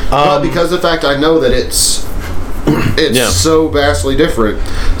 But because of the fact I know that it's so vastly different.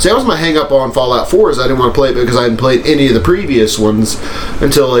 See, that was my hang up on Fallout 4, is I didn't want to play it because I hadn't played any of the previous ones,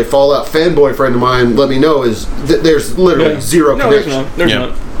 until a Fallout fanboy friend of mine let me know there's literally zero connection. There's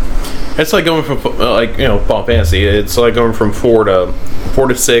not. It's like going from Final Fantasy. It's like going from 4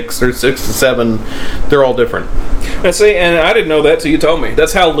 to 6 or 6 to 7. They're all different. And see, and I didn't know that till you told me.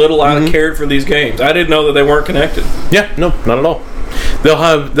 That's how little I cared for these games. I didn't know that they weren't connected. Yeah, no, not at all. They'll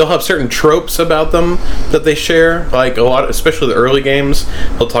have certain tropes about them that they share, like a lot, especially the early games.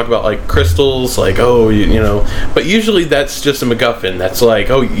 They'll talk about like crystals, like but usually that's just a MacGuffin. That's like,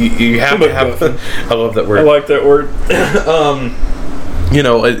 you have to have. I love that word. I like that word.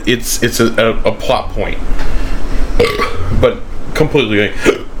 It's a plot point, but completely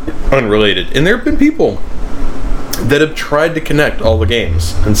unrelated. And there have been people that have tried to connect all the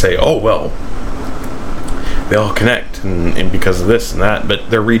games and say, oh well, they all connect, and because of this and that, but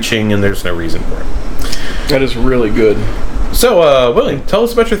they're reaching and there's no reason for it. That is really good. So, Willie, tell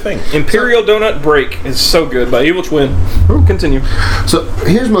us about your thing. Imperial Donut Break is so good by Evil Twin. Continue. So,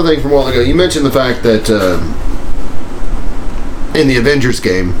 here's my thing from a while ago. You mentioned the fact that in the Avengers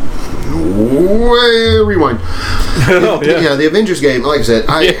game, rewind. The Avengers game, like I said,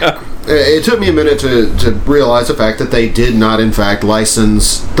 it took me a minute to realize the fact that they did not, in fact,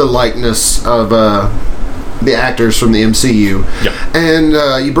 license the likeness of the actors from the MCU. Yep.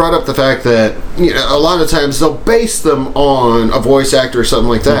 And you brought up the fact that a lot of times they'll base them on a voice actor or something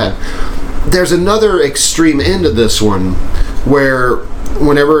like that. Mm-hmm. There's another extreme end of this one, where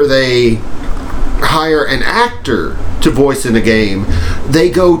whenever they hire an actor to voice in a game, they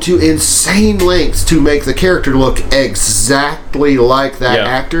go to insane lengths to make the character look exactly like that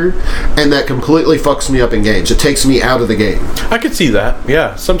actor, and that completely fucks me up in games. It takes me out of the game. I could see that.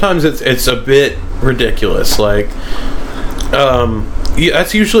 Yeah, sometimes it's a bit ridiculous. Like,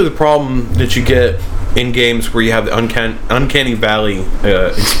 that's usually the problem that you get in games where you have the uncanny valley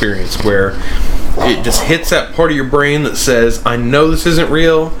experience, where it just hits that part of your brain that says, I know this isn't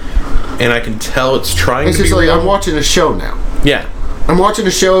real, and I can tell it's trying to be real. I'm watching a show now. Yeah. I'm watching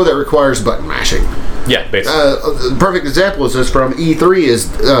a show that requires button mashing. Yeah, basically. The perfect example is this from E3 is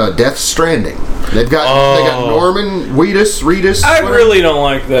Death Stranding. They got Norman Reedus. I really don't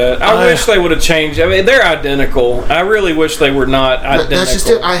like that. I wish they would have changed. I mean, they're identical. I really wish they were not identical. That's just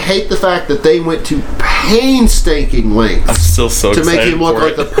it. I hate the fact that they went to painstaking lengths I'm still so to make him look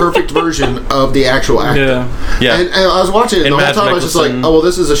like the perfect version of the actual actor. Yeah. And I was watching it, and the whole time I was just like, oh, well,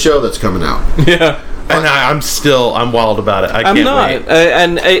 this is a show that's coming out. Yeah. And I'm wild about it. I I'm can't not, wait.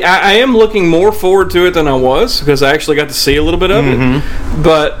 and I am looking more forward to it than I was because I actually got to see a little bit of it.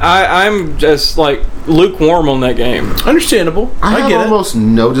 But I'm just like lukewarm on that game. Understandable. I have get almost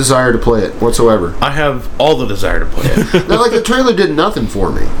no desire to play it whatsoever. I have all the desire to play it. Now, like the trailer did nothing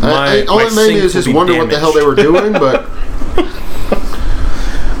for me. All my it made me is sync just will be wonder what the hell they were doing, but.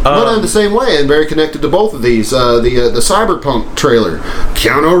 But in the same way, and very connected to both of these, the Cyberpunk trailer,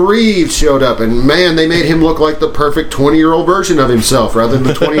 Keanu Reeves showed up, and man, they made him look like the perfect 20-year-old version of himself, rather than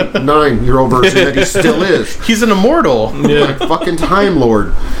the 29-year-old version that he still is. He's an immortal. Like fucking Time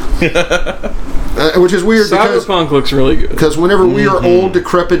Lord. Which is weird Cyberpunk looks really good. because whenever we are old,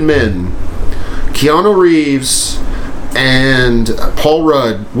 decrepit men, Keanu Reeves and Paul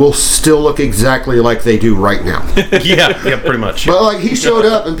Rudd will still look exactly like they do right now. yeah, pretty much. But like he showed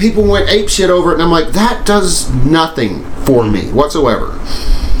up and people went apeshit over it, and I'm like, that does nothing for me whatsoever.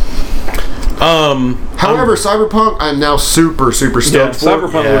 However, Cyberpunk, I'm now super stoked for.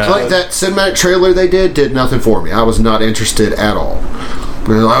 Cyberpunk looks Like that cinematic trailer they did nothing for me. I was not interested at all. And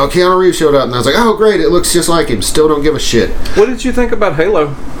they're like, oh, Keanu Reeves showed up, and I was like, oh great, it looks just like him. Still don't give a shit. What did you think about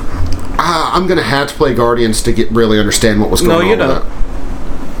Halo? I'm gonna have to play Guardians to really understand what was going on. No, you don't. With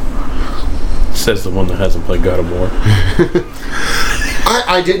that. Says the one that hasn't played God of War.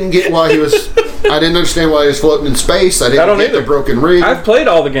 I didn't get why he was. I didn't understand why he was floating in space. I don't get either. the broken ring. I've played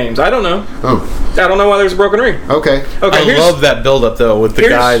all the games. I don't know. Oh, I don't know why there's a broken ring. okay. Okay, I love that build-up, though, with the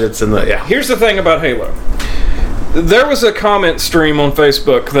here's- guy that's in the... Yeah. Here's the thing about Halo. There was a comment stream on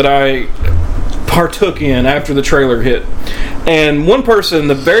Facebook that I partook in after the trailer hit. And one person,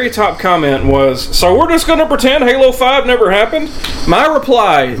 the very top comment was, so we're just going to pretend Halo 5 never happened? My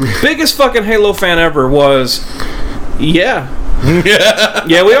reply, biggest fucking Halo fan ever, was, yeah.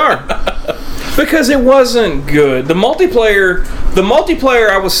 Yeah, we are. Because it wasn't good. The multiplayer,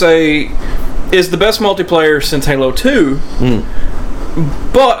 I would say, is the best multiplayer since Halo 2.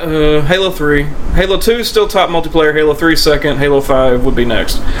 But Halo 3, Halo 2 is still top multiplayer. Halo 3 second. Halo 5 would be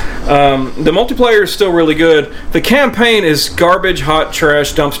next. The multiplayer is still really good. The campaign is garbage, hot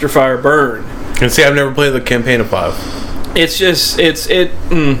trash, dumpster fire, burn. And see, I've never played the campaign of 5. It's just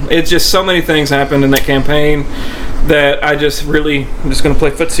so many things happened in that campaign that I'm just going to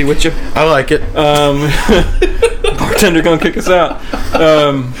play footsie with you. I like it. Bartender gonna kick us out.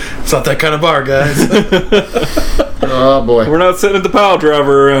 It's not that kind of bar, guys. Oh boy. We're not sitting at the pile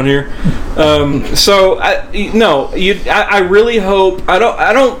driver around here. I really hope. I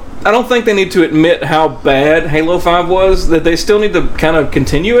don't think they need to admit how bad Halo 5 was. That they still need to kind of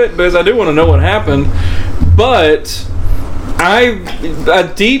continue it, because I do want to know what happened. But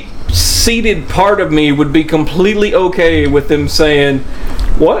a deep-seated part of me would be completely okay with them saying,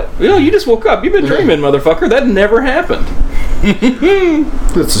 "What? You just woke up. You've been dreaming, motherfucker. That never happened."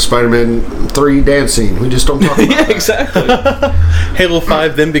 It's a Spider-Man 3 dance scene. We just don't talk about Yeah, that. exactly. Halo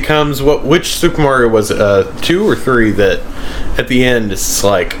 5 then becomes which Super Mario was it? 2 or 3 that at the end it's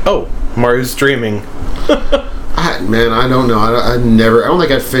like, oh, Mario's dreaming. I don't know. I don't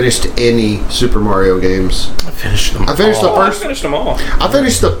think I finished any Super Mario games. I finished them. I finished all. I finished them all. I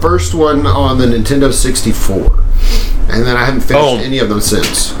finished the first one on the Nintendo 64, and then I haven't finished any of them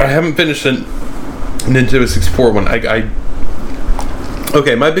since. I haven't finished the Nintendo 64 one.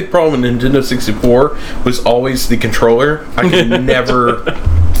 Okay, my big problem with Nintendo 64 was always the controller. I could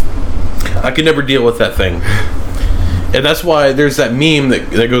never deal with that thing. And that's why there's that meme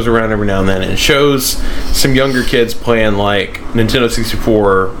that goes around every now and then. And it shows some younger kids playing like Nintendo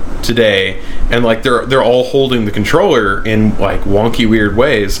 64 today, and like they're all holding the controller in like wonky, weird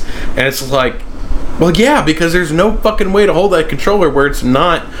ways. And it's like, well, yeah, because there's no fucking way to hold that controller where it's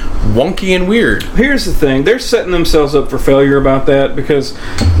not wonky and weird. Here's the thing. They're setting themselves up for failure about that, because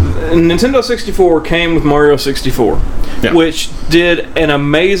Nintendo 64 came with Mario 64, which did an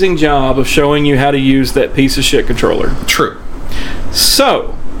amazing job of showing you how to use that piece of shit controller. True.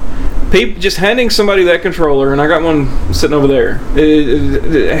 So, just handing somebody that controller, and I got one sitting over there,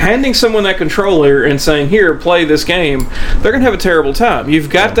 handing someone that controller and saying, here, play this game, they're going to have a terrible time. You've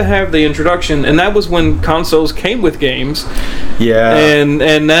got to have the introduction, and that was when consoles came with games. Yeah.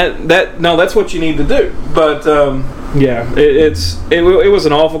 And that's what you need to do. But, it was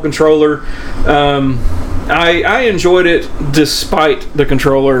an awful controller. I enjoyed it despite the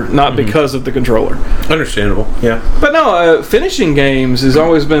controller, not because of the controller. Understandable. Yeah. But no, finishing games has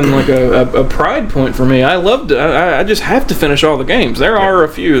always been like a pride point for me. I loved it. I just have to finish all the games. There are a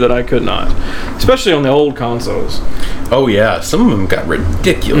few that I could not, especially on the old consoles. Oh yeah, some of them got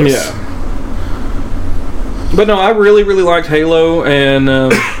ridiculous. Yeah. But no, I really, really liked Halo, and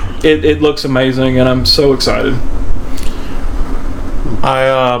it looks amazing, and I'm so excited.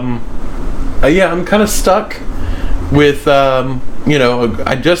 yeah, I'm kind of stuck with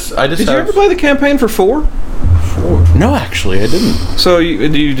I just Did you have ever play the campaign for 4? 4. No, actually, I didn't. So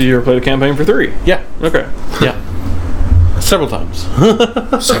did you ever play the campaign for 3? Yeah, Okay. yeah, several times.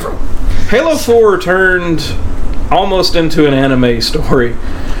 Several. Halo 4 turned almost into an anime story.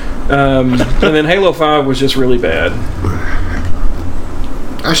 And then Halo 5 was just really bad.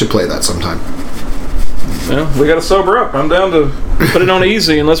 I should play that sometime. Well, we got to sober up. I'm down to put it on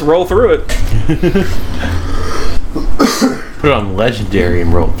easy and let's roll through it. Put it on legendary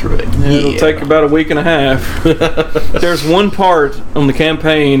and roll through it. It'll take about a week and a half. There's one part on the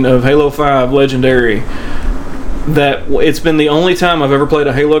campaign of Halo 5 Legendary that it's been the only time I've ever played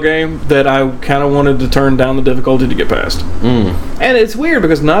a Halo game that I kind of wanted to turn down the difficulty to get past. And it's weird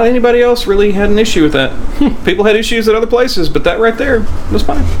because not anybody else really had an issue with that. People had issues at other places, but that right there was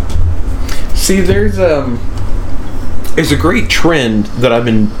fine. See, there's a great trend that I've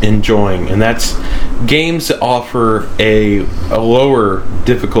been enjoying, and that's games that offer a lower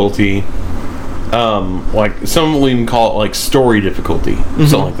difficulty, like some will even call it like story difficulty,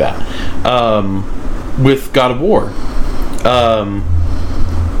 something like that. With God of War,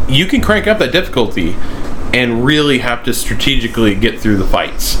 you can crank up that difficulty and really have to strategically get through the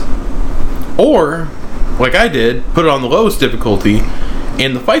fights, or like I did, put it on the lowest difficulty,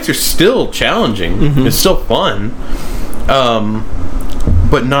 and the fights are still challenging. It's still fun.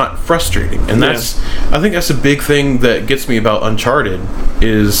 But not frustrating, and I think that's a big thing that gets me about Uncharted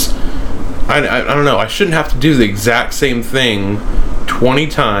is I don't know, I shouldn't have to do the exact same thing 20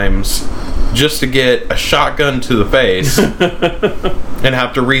 times just to get a shotgun to the face and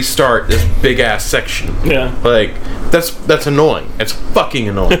have to restart this big ass section. Yeah, like that's annoying. It's fucking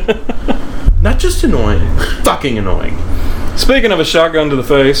annoying. Not just annoying, fucking annoying. Speaking of a shotgun to the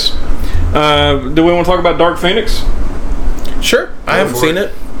face, do we want to talk about Dark Phoenix? Sure, I haven't seen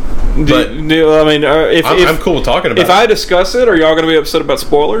it. But I'm cool with talking about it. If I discuss it, are y'all going to be upset about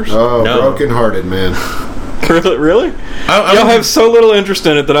spoilers? Oh, No. broken-hearted, man. Really? Y'all have so little interest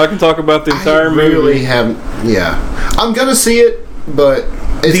in it that I can talk about the entire I movie. really haven't. Yeah, I'm gonna see it, but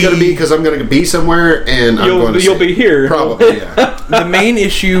it's gonna be because I'm gonna be somewhere and I'm going to. You'll be here. Probably. Yeah. The main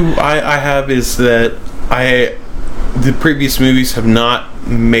issue I have is that the previous movies have not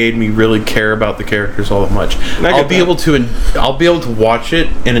made me really care about the characters all that much. I'll be able to watch it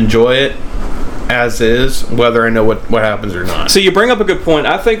and enjoy it as is, whether I know what happens or not. So you bring up a good point.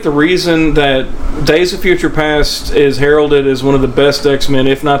 I think the reason that Days of Future Past is heralded as one of the best X-Men,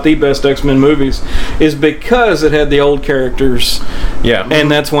 if not the best X-Men movies, is because it had the old characters. Yeah. And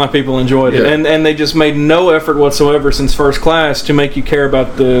that's why people enjoyed it. Yeah. And they just made no effort whatsoever since First Class to make you care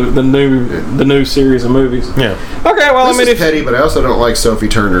about the new series of movies. Yeah. Okay, well, This is petty, but I also don't like Sophie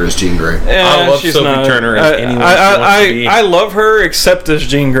Turner as Jean Grey. I love she's Sophie Turner as anyone she wants to be. I love her except as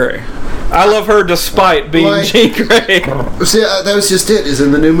Jean Grey. I love her despite being Like- Jean Grey. See, that was just it. Is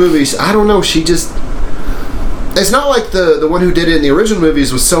in the new movies. I don't know. She just. It's not like the one who did it in the original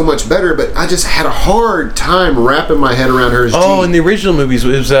movies was so much better, but I just had a hard time wrapping my head around her as Oh, Jean. in the original movies, it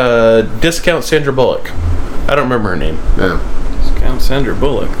was Discount Sandra Bullock. I don't remember her name. Yeah, Count Sandra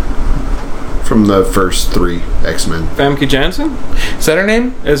Bullock. from the first 3 X-Men. Famke Janssen Is that her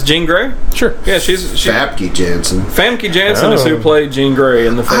name? as Jean Grey? Sure. Yeah, she's Famke Janssen. Famke Janssen is who played Jean Grey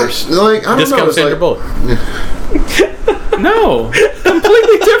in the first. I don't know. Discount It's Sandra like, Bullock. No,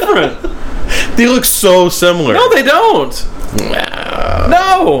 completely different. They look so similar. No, they don't.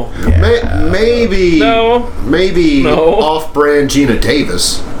 No. maybe No. off-brand Gina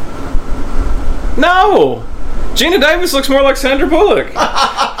Davis. No. Gina Davis looks more like Sandra Bullock.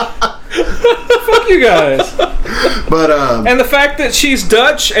 Fuck you guys. But And the fact that she's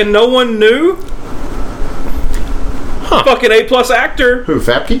Dutch and no one knew. Fucking A+ actor. who,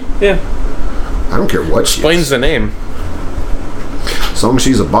 Famke? Yeah. I don't care what she Explains is. the name. As long as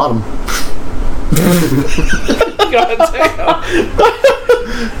she's a bottom. God damn.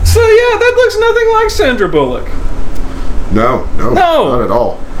 So yeah, that looks nothing like Sandra Bullock. No, not at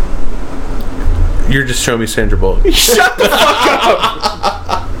all. You're just showing me Sandra Bullock. Shut the fuck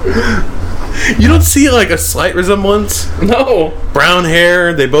up. You don't see like a slight resemblance? No. Brown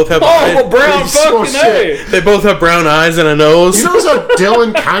hair. They both have. Oh, brown Oh, fucking shit. A. They both have brown eyes and a nose. You notice how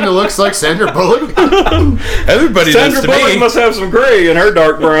Dylan kind of looks like Sandra Bullock? Everybody does Sandra to Bullock me. must have some gray in her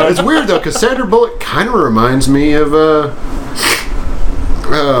dark brown. It's weird though, because Sandra Bullock kind of reminds me of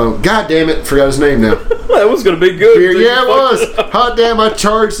God damn it, forgot his name now. That was gonna be good. Yeah, it was. Hot damn, I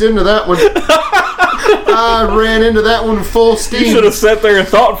charged into that one. I ran into that one full You steam. should have sat there and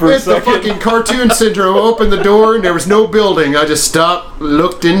thought for a It's the second. fucking cartoon syndrome. I opened the door and there was no building. I just stopped,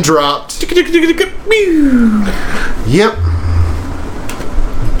 looked, and dropped. Yep.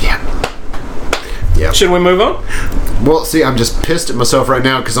 Yep. Should we move on? Well, see, I'm just pissed at myself right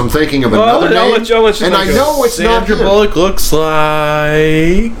now because I'm thinking of another I'll name, let you and I think of know it's not Sandra him. Bullock looks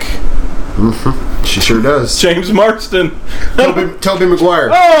like... She sure does. James Marsden. Toby Maguire.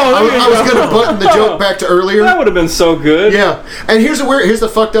 Oh, I was going to button the joke back to earlier. That would have been so good. Yeah, and here's the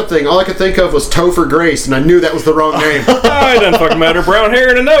fucked up thing. All I could think of was Topher Grace, and I knew that was the wrong name. It doesn't fucking matter. Brown hair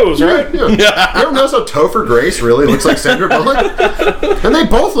and a nose, right? Yeah. You ever notice how Topher Grace really looks like Sandra Bullock? And they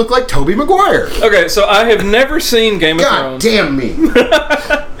both look like Toby Maguire. Okay, so I have never seen Game of God Thrones. damn me.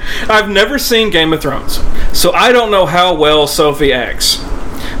 I've never seen Game of Thrones, so I don't know how well Sophie acts.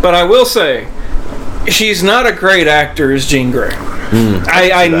 But I will say, she's not a great actor as Jean Grey.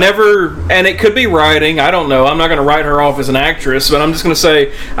 I never, and it could be writing, I don't know. I'm not going to write her off as an actress, but I'm just going to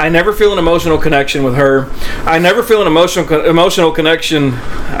say I never feel an emotional connection with her. I never feel an emotional connection.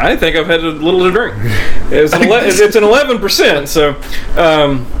 I think I've had a little to drink. It's an 11%, so...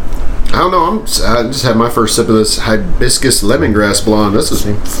 I don't know. I just had my first sip of this hibiscus lemongrass blonde. This is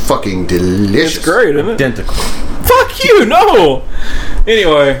fucking delicious. It's great, isn't it? Identical. Fuck you, no.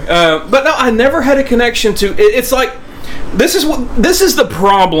 Anyway, but no, I never had a connection to. It's like this is the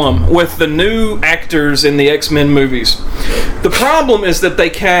problem with the new actors in the X-Men movies. The problem is that they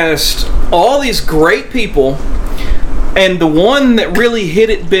cast all these great people, and the one that really hit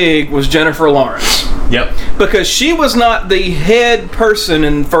it big was Jennifer Lawrence. Yep. Because she was not the head person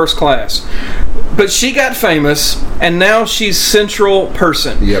in First Class. But she got famous, and now she's central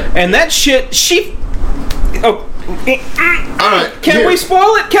person. Yep. And that shit, Oh. All right. Can we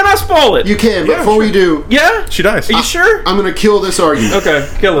spoil it? Can I spoil it? You can, but before we do... Yeah? She dies. Are you sure? I'm going to kill this argument. Okay,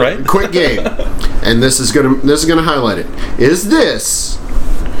 kill it. Right? Quick game. And this is gonna highlight it. Is this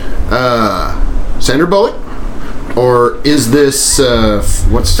Sandra Bullock? Or is this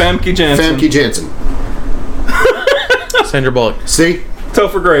what's Famke Janssen. Famke Janssen. Sandra Bullock. See?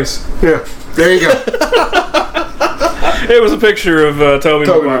 Topher Grace. Yeah. There you go. It was a picture of Tobey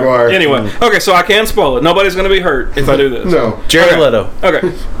Maguire. Anyway, okay, so I can spoil it. Nobody's going to be hurt if I do this. No. Jared Leto. Okay.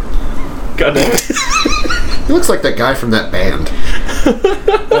 God damn it. He looks like that guy from that band.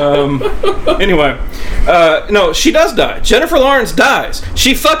 Anyway, no, she does die. Jennifer Lawrence dies.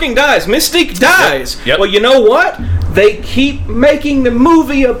 She fucking dies. Mystique dies. Yep. Well, you know what? They keep making the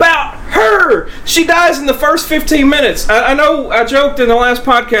movie about her. She dies in the first 15 minutes. I know I joked in the last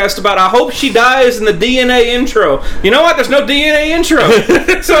podcast about I hope she dies in the DNA intro. You know what? There's no DNA intro.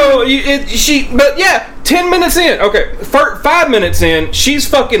 So, but yeah, 10 minutes in. Okay, 5 minutes in, she's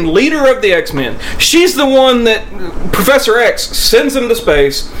fucking leader of the X-Men. She's the one that Professor X sends him to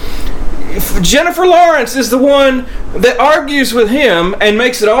space. Jennifer Lawrence is the one that argues with him and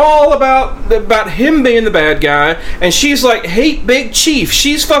makes it all about him being the bad guy, and she's like, hate Big Chief.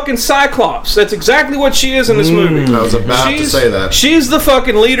 She's fucking Cyclops. That's exactly what she is in this movie. I was about to say that. She's the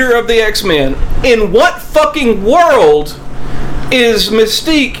fucking leader of the X-Men. In what fucking world is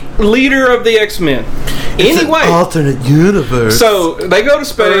Mystique leader of the X-Men? Anyway, alternate universe. so they go to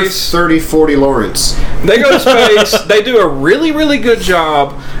space. 30-40 Lawrence. They go to space. They do a really, really good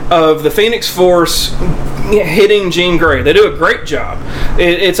job of the Phoenix Force hitting Jean Grey. They do a great job.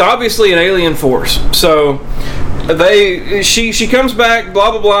 It's obviously an alien force. So she comes back.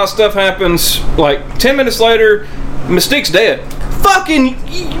 Blah blah blah. Stuff happens. Like 10 minutes later, Mystique's dead. Fucking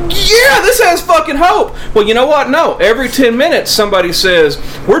yeah, this has fucking hope. Well, you know what? No, every 10 minutes somebody says,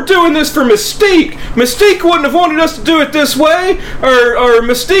 we're doing this for Mystique. Mystique wouldn't have wanted us to do it this way, or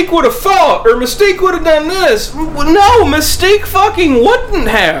Mystique would have fought, or Mystique would have done this. No, Mystique fucking wouldn't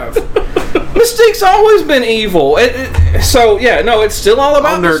have. Mystique's always been evil. So yeah, no, it's still all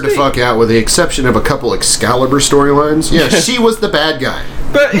about I'll nerd Mystique. the fuck out with the exception of a couple Excalibur storylines. Yeah, she was the bad guy.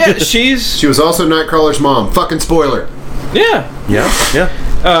 But yeah, she was also Nightcrawler's mom. Fucking spoiler. yeah.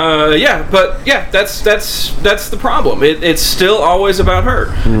 But yeah, that's the problem. It's still always about her,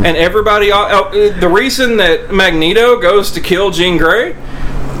 and everybody. The reason that Magneto goes to kill Jean Grey,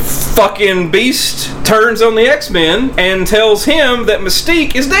 fucking Beast turns on the X-Men and tells him that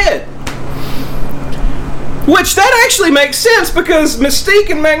Mystique is dead. Which that actually makes sense because Mystique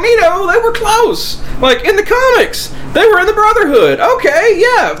and Magneto, they were close. Like in the comics, they were in the Brotherhood. Okay,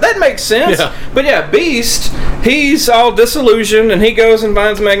 yeah, that makes sense. Yeah. But yeah, Beast, he's all disillusioned and he goes and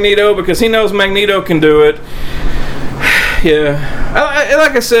finds Magneto because he knows Magneto can do it. Yeah,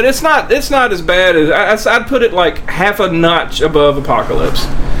 like I said, it's not as bad as I'd put it like half a notch above Apocalypse.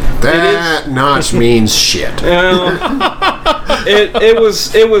 That notch means shit.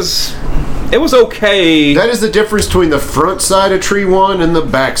 It was okay. That is the difference between the front side of Tree 1 and the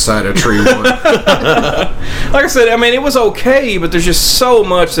back side of Tree 1. Like I said, I mean, it was okay, but there's just so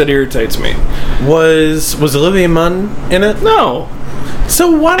much that irritates me. Was Olivia Munn in it? No. So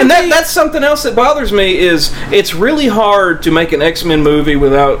why? And that's something else that bothers me is it's really hard to make an X-Men movie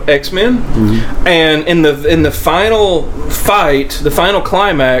without X-Men. Mm-hmm. And in the final fight, the final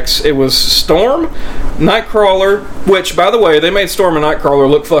climax, it was Storm, Nightcrawler, which, by the way, they made Storm and Nightcrawler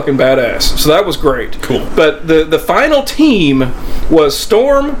look fucking badass. So that was great. Cool. But the final team was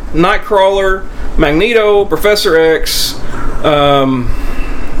Storm, Nightcrawler, Magneto, Professor X,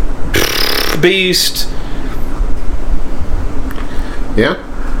 Beast. Yeah.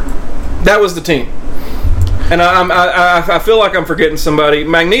 That was the team. And I feel like I'm forgetting somebody.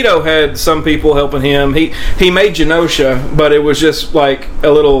 Magneto had some people helping him. He made Genosha, but it was just like a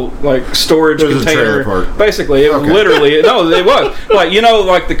little like storage There's container. a trailer park. Basically, it literally no, it was like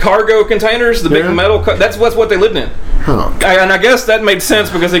like the cargo containers, the big metal. That's what they lived in. Huh. And I guess that made sense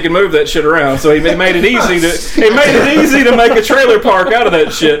because he could move that shit around. So he made it easy to make a trailer park out of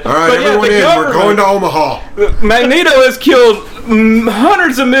that shit. All right, everyone in. We're going to Omaha. Magneto has killed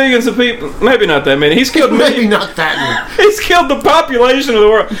hundreds of millions of people. Maybe not that many. He's killed Maybe not that many. He's killed the population of the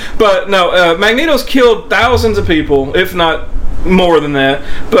world. But no, Magneto's killed thousands of people, if not more than that.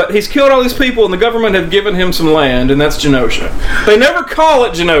 But he's killed all these people, and the government have given him some land, and that's Genosha. They never call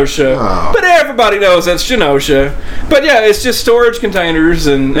it Genosha, but everybody knows that's Genosha. But yeah, it's just storage containers,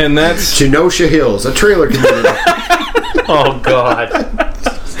 and that's Genosha Hills, a trailer community. Oh God.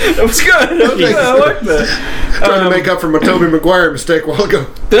 That was good. I like that. Trying to make up for my Tobey Maguire mistake a while ago.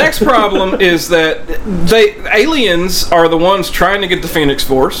 The next problem is that aliens are the ones trying to get the Phoenix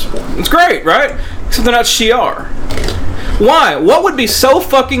Force. It's great, right? Except they're not Shi'ar. Why? What would be so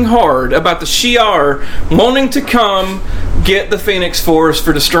fucking hard about the Shi'ar wanting to come get the Phoenix Force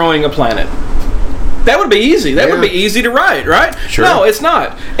for destroying a planet? That would be easy. That would be easy to write, right? Sure. No, it's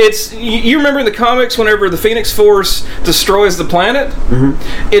not. It's you remember in the comics whenever the Phoenix Force destroys the planet?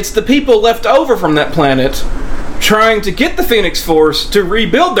 Mm-hmm. It's the people left over from that planet trying to get the Phoenix Force to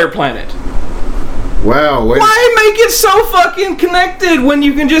rebuild their planet. Wow. Why make it so fucking connected when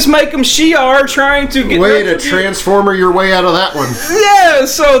you can just make them Shi'ar trying to get... Way to transformer your way out of that one. Yeah,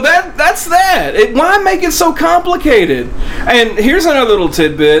 so that's that. Why make it so complicated? And here's another little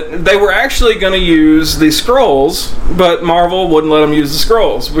tidbit. They were actually going to use the Skrulls, but Marvel wouldn't let them use the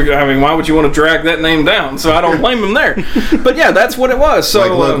Skrulls. I mean, why would you want to drag that name down? So I don't blame them there. But yeah, that's what it was.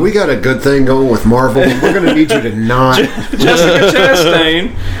 So look, we got a good thing going with Marvel. We're going to need you to not... Jessica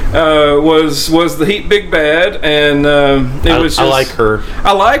Chastain was the Heat big bad, and it was just... I like her.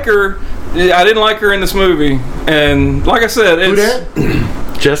 I like her. I didn't like her in this movie. And like I said, it's... Who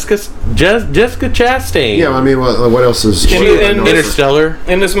that? Jessica Chastain. Yeah, I mean, what else is she in Interstellar?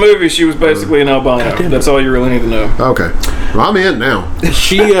 In this movie, she was basically an albino. That's all you really need to know. Okay. Well, I'm in now.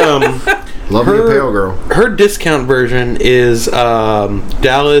 She, Love me a pale girl. Her discount version is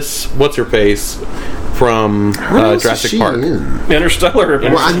Dallas, what's-her-face, from Jurassic Park. Interstellar.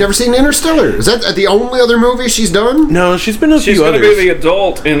 Well, I've never seen Interstellar. Is that the only other movie she's done? No, she's been in a few She's going to others. be the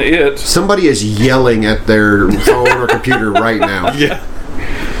adult in it. Somebody is yelling at their phone or computer right now. Yeah.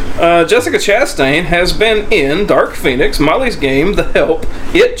 Jessica Chastain has been in Dark Phoenix, Molly's Game, The Help,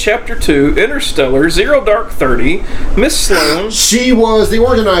 It Chapter 2, Interstellar, Zero Dark 30, Miss Sloan. She was the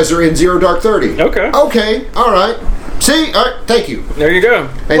organizer in Zero Dark 30. Okay. Okay, all right. See? All right, thank you. There you go.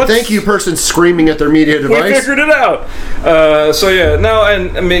 And thank you, person screaming at their media We device. figured it out. So yeah, no,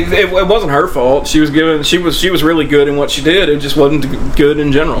 and I mean, it wasn't her fault. She was really good in what she did. It just wasn't good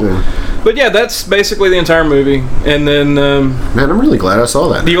in general. Yeah. But yeah, that's basically the entire movie. And then, man, I'm really glad I saw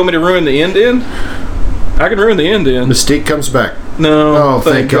that. Do you want me to ruin the end? I can ruin the end. Mystique comes back. No. Oh,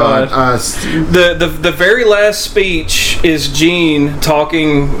 thank God. The very last speech is Jean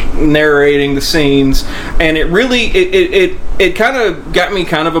talking, narrating the scenes, and it really it kind of got me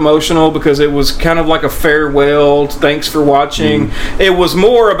kind of emotional because it was kind of like a farewell. Thanks for watching. It was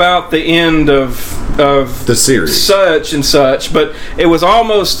more about the end of the series, such and such, but it was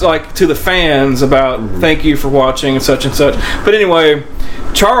almost like to the fans about thank you for watching and such and such. But anyway,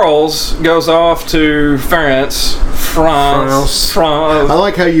 Charles goes off to France. I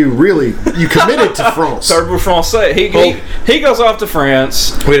like how you committed to France. Turbo Francais. He goes off to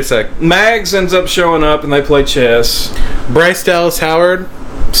France. Wait a sec. Mags ends up showing up and they play chess. Bryce Dallas Howard.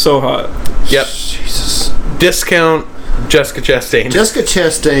 So hot. Yep. Jesus. Discount Jessica Chastain. Jessica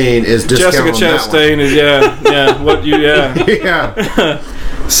Chastain is discount. Jessica Chastain is yeah.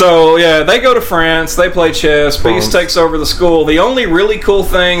 So yeah, they go to France. They play chess. Beast takes over the school. The only really cool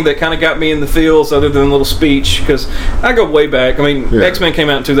thing that kind of got me in the feels, other than a little speech, because I go way back. I mean, X-Men came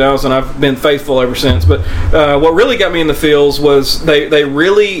out in 2000. I've been faithful ever since. But what really got me in the feels was they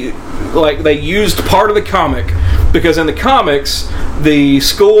really they used part of the comic, because in the comics the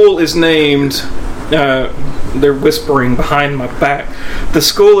school is named They're whispering behind my back. The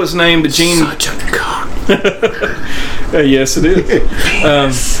school is named Gene. Such a cock. Yes, it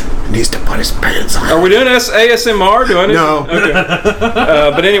is. Needs to put his pants on. Are we doing ASMR? Do I need No. to?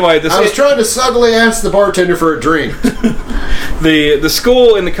 Okay. But anyway, I was trying to subtly ask the bartender for a drink. the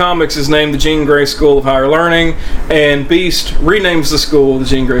school in the comics is named the Jean Grey School of Higher Learning, and Beast renames the school the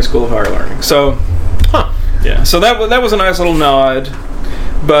Jean Grey School of Higher Learning. So, yeah. So that was a nice little nod.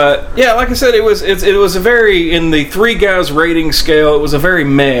 But yeah, like I said, it was a very, in the Three Guys rating scale, it was a very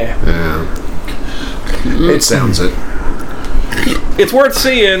meh. Yeah. It sounds it. It's worth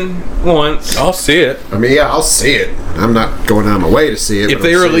seeing once. I'll see it. I mean, yeah, I'll see it. I'm not going out of my way to see it. If but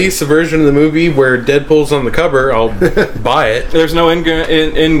they I'll see release a version of the movie where Deadpool's on the cover, I'll buy it. There's no in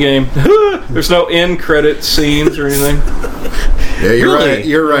game. There's no end credit scenes or anything. it. Yeah, you're Really? right.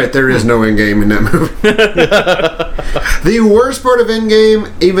 You're right. There is no Endgame in that movie. The worst part of Endgame,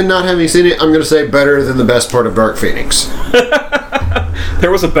 even not having seen it, I'm going to say better than the best part of Dark Phoenix.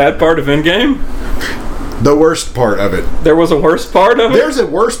 There was a bad part of Endgame. The worst part of it. There was a worst part of it. There's a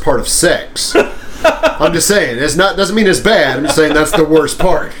worst part of sex. I'm just saying. Doesn't mean it's bad. I'm just saying that's the worst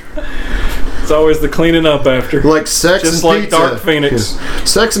part. It's always the cleaning up after. Like sex Just and like pizza. Dark Phoenix. Yeah.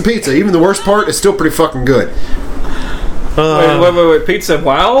 Sex and pizza. Even the worst part is still pretty fucking good. Wait. Pizza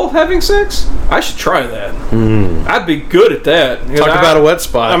while having sex? I should try that. I'd be good at that. Talk about a wet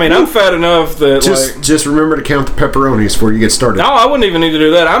spot. I mean, I'm fat enough that Just remember to count the pepperonis before you get started. No, I wouldn't even need to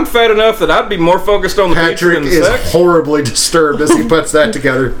do that. I'm fat enough that I'd be more focused on the Patrick pizza than is the sex. horribly disturbed as he puts that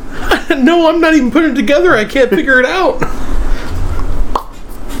together. no, I'm not even putting it together. I can't figure it out.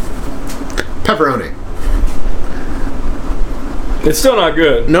 Pepperoni. It's still not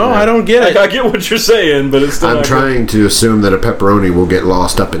good. No, I don't get it. I get what you're saying, but it's still I'm not trying to assume that a pepperoni will get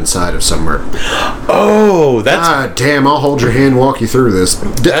lost up inside of somewhere. Oh, that's Ah, damn, I'll hold your hand and walk you through this.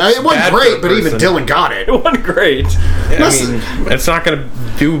 It bad wasn't for great, a but even person. Dylan got it. good. It wasn't great. Listen, I mean, it's not going to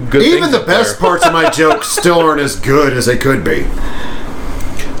do good things. even the up best there. parts of my jokes still aren't as good as they could be.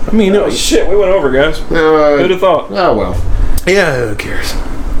 I mean, Oh, shit, we went over, guys. Who'd have thought? Oh, well. yeah, who cares?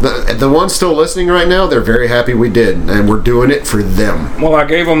 The ones still listening right now, they're very happy we did, and we're doing it for them. Well, I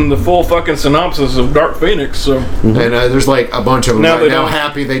gave them the full fucking synopsis of Dark Phoenix, so... And there's like a bunch of them Now right they now don't-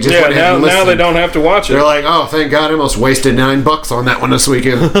 happy they just Yeah, went ahead and now listened. they don't have to watch it. They're like, oh, thank God, I almost wasted $9 on that one this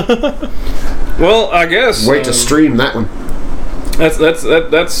weekend. Well, I guess... Wait to stream that one.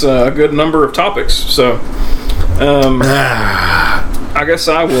 That's a good number of topics, so... I guess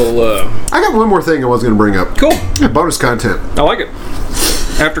I will... I got one more thing I was going to bring up. Cool. Yeah, bonus content. I like it.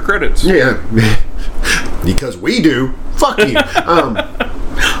 After credits. Yeah. Because we do. Fuck you.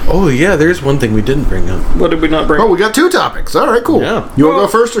 Oh, yeah, there's one thing we didn't bring up. What did we not bring? Oh, we got 2 topics. All right, cool. Yeah. You want to go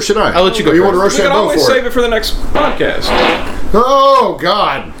first or should I? I'll let you go Or you want first. to We can Rochambeau always for save it? it for the next podcast. Oh,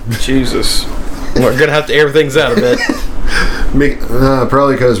 God. Jesus. We're going to have to air things out a bit.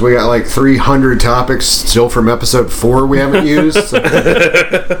 Probably because we got like 300 topics still from episode 4 we haven't used. So.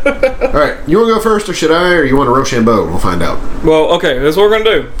 All right, you want to go first or should I? Or you want to Rochambeau? We'll find out. Well, okay, that's what we're going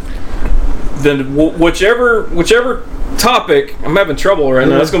to do. Then whichever topic, I'm having trouble right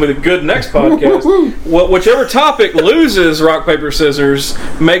now. That's going to be the good next podcast. Whichever topic loses rock, paper, scissors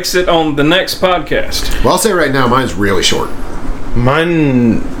makes it on the next podcast. Well, I'll say right now, mine's really short.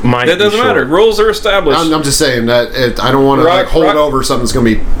 Mine That doesn't matter. Rules are established. I'm just saying that I don't want to like hold over something that's going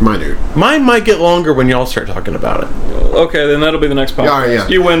to be minute. Mine might get longer when y'all start talking about it. Okay, then that'll be the next podcast. All right, yeah.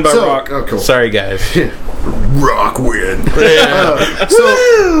 You win by So- rock. Oh, cool. Sorry, guys. Rock win.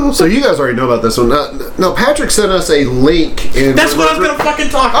 So you guys already know about this one. No, Patrick sent us a link. That's what I was going to fucking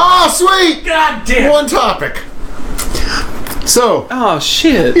talk about. Oh, sweet! God damn. One topic. So, Oh,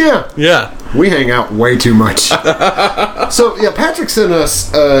 shit. yeah. Yeah. We hang out way too much. So, yeah, Patrick sent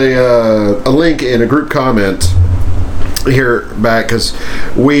us a link in a group comment here back because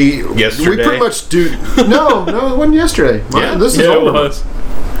we Yesterday? pretty much do. No, it wasn't yesterday. Yeah. This is Yeah, an it older one. was.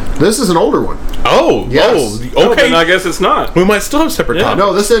 This is an older one. Oh. Yes. Oh, Okay. then I guess it's not. We might still have separate Yeah. topics.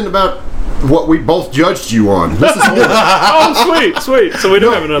 No, this isn't about what we both judged you on. This is older. Oh, sweet. So we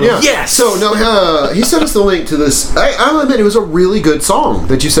do have another Yeah. one. Yes! So no, he sent us the link to this. I'll admit it was a really good song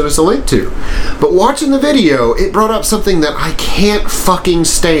that you sent us a link to. But watching the video, it brought up something that I can't fucking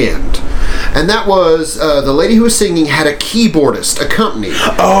stand. And that was the lady who was singing had a keyboardist accompany.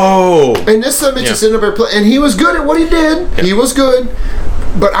 Oh. And this time it just ended up and he was good at what he did. Yeah. He was good.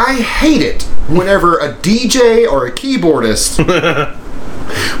 But I hate it whenever a DJ or a keyboardist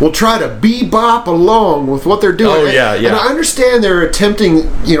will try to bebop along with what they're doing. Oh, yeah. And I understand they're attempting,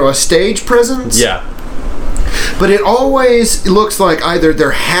 a stage presence. Yeah. but it always looks like either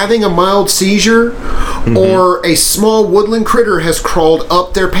they're having a mild seizure or a small woodland critter has crawled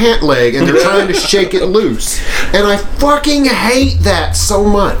up their pant leg and they're trying to shake it loose. And I fucking hate that so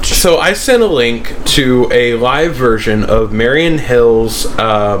much. So I sent a link to a live version of Marion Hill's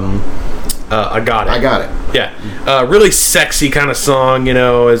I Got It. I Got It. Yeah. Really sexy kind of song,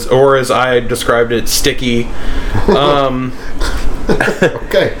 as I described it, sticky.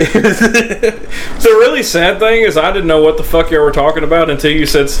 Okay. The really sad thing is I didn't know what the fuck you were talking about until you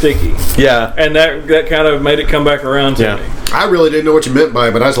said sticky. Yeah. And that kind of made it come back around to me. I really didn't know what you meant by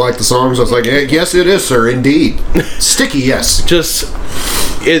it, but I just liked the songs. I was like, yes, it is, sir, indeed. Sticky, yes. Just,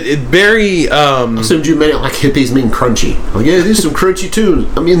 it very, I assumed you meant it like hippies mean crunchy. Like, yeah, these are some crunchy tunes.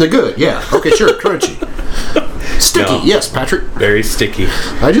 I mean, they're good, yeah. Okay, sure, crunchy. Sticky, No. yes, Patrick. very sticky.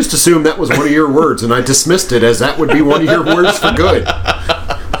 I just assumed that was one of your words, and I dismissed it as that would be one of your words for good.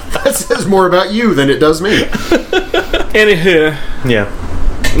 That says more about you than it does me. Anywho, Yeah.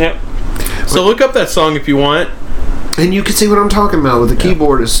 yep. So look up that song if you want. And you can see what I'm talking about with the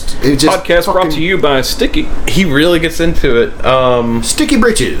keyboardist. It just Podcast brought to you by Sticky. He really gets into it. Sticky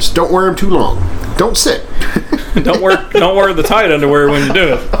breeches. Don't wear them too long. Don't sit. Don't wear the tight underwear when you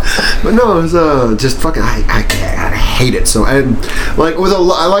do it. But no, it was just fucking. I hate it so. And like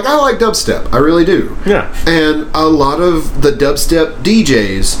I like dubstep. I really do. Yeah. And a lot of the dubstep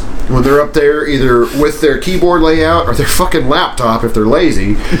DJs, when they're up there either with their keyboard layout or their fucking laptop if they're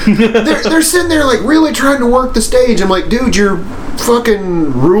lazy, they're sitting there like really trying to work the stage. I'm like, dude, you're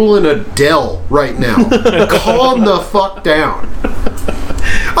fucking ruling a Dell right now. Calm the fuck down.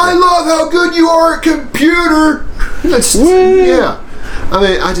 I love how good you are at computer. Yeah. I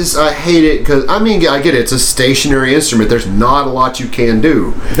mean, I hate it because, I get it. It's a stationary instrument. There's not a lot you can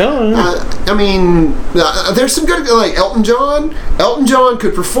do. No. I mean, there's some good, like Elton John. Elton John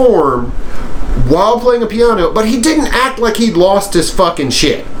could perform while playing a piano, but he didn't act like he'd lost his fucking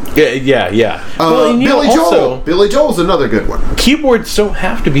shit. Yeah. Well, Billy Joel's another good one. Keyboards don't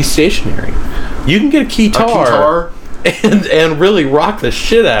have to be stationary. You can get a A guitar. guitar. And really rock the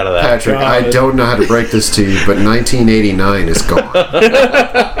shit out of that. Patrick, I don't know how to break this to you, but 1989 is gone.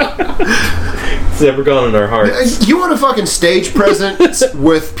 It's never gone in our hearts. You want a fucking stage presence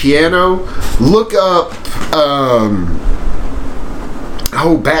with piano? Look up,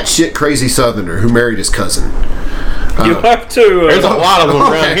 batshit crazy Southerner who married his cousin. You have to. There's a lot of them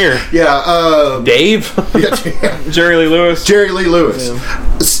around here. Yeah, Dave? Jerry Lee Lewis. Jerry Lee Lewis.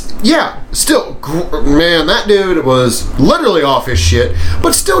 Yeah, still, man, that dude was literally off his shit,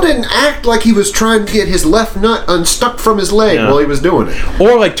 but still didn't act like he was trying to get his left nut unstuck from his leg while he was doing it.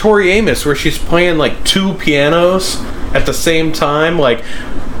 Or like Tori Amos, where she's playing like two pianos at the same time, like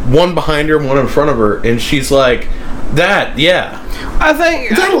one behind her and one in front of her, and she's like, that, yeah. I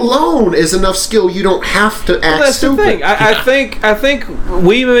think That alone is enough skill. You don't have to act that's stupid. the thing. I think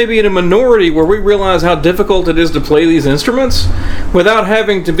we may be in a minority where we realize how difficult it is to play these instruments without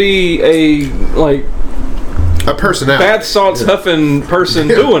having to be a personality. bath salts huffing person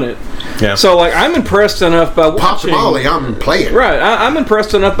doing it. Yeah. So I'm impressed enough by Pop watching. Molly, I'm playing. Right, I'm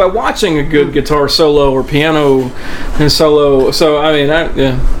impressed enough by watching a good guitar solo or piano and solo. So I mean,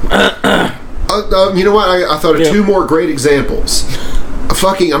 You know what? I thought of two more great examples.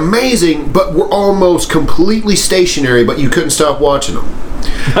 Fucking amazing, but were almost completely stationary, but you couldn't stop watching them.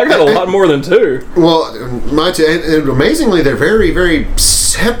 I got a lot more than two. Well, and amazingly, they're very, very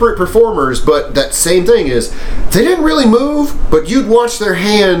separate performers, but that same thing is, they didn't really move, but you'd watch their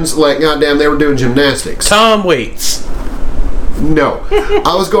hands like, goddamn, they were doing gymnastics. Tom Waits. No.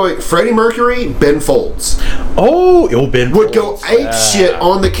 I was going, Freddie Mercury, Ben Folds. Oh, Ben Would go Folds. ape shit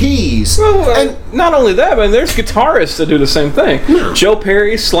on the keys. Well, and not only that, but there's guitarists that do the same thing. Joe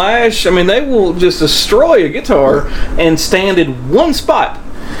Perry, Slash, I mean, they will just destroy a guitar and stand in one spot.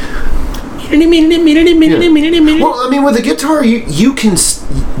 Well, I mean, with the guitar, you can.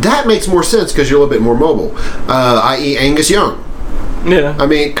 That makes more sense because you're a little bit more mobile. I.e., Angus Young. Yeah. I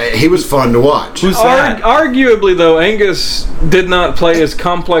mean, he was fun to watch. Who's that? Arguably, though, Angus did not play as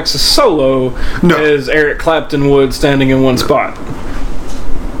complex a solo as Eric Clapton would standing in one spot.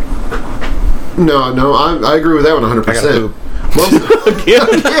 No, I agree with that one 100%. Again,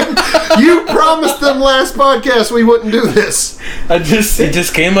 you promised them last podcast we wouldn't do this. It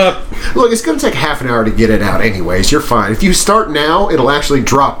just came up. Look, it's going to take half an hour to get it out anyways. You're fine. If you start now, it'll actually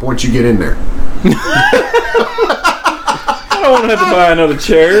drop once you get in there. I don't want to have to buy another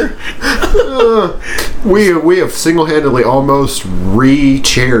chair. We have single-handedly almost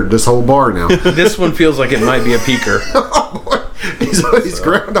re-chaired this whole bar now. This one feels like it might be a peaker. He's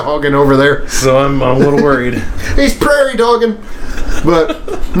groundhogging over there. So I'm a little worried. He's prairie dogging.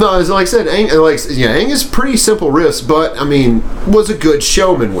 But no, as like I said, Angus pretty simple riffs, but I mean, was a good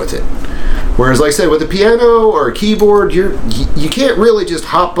showman with it. Whereas, like I said, with a piano or a keyboard, you can't really just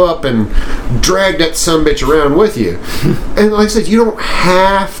hop up and drag that sumbitch around with you. And like I said, you don't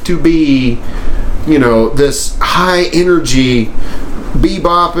have to be, this high energy,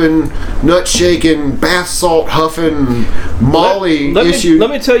 bebopping, nut shaking, bath salt huffing, Molly issue. Let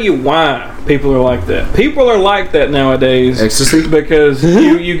me tell you why people are like that. People are like that nowadays. Ecstasy? Because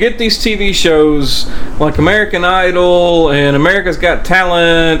you get these TV shows like American Idol and America's Got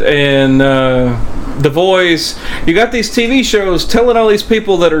Talent and The Voice. You got these TV shows telling all these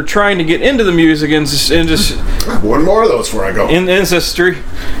people that are trying to get into the music industry. One more of those before I go. In industry.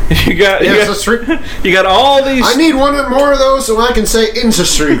 You got all these. I need one more of those so I can say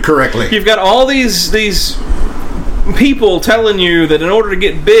industry correctly. You've got all these people telling you that in order to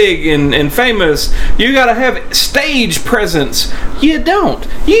get big and famous, you gotta have stage presence. You don't.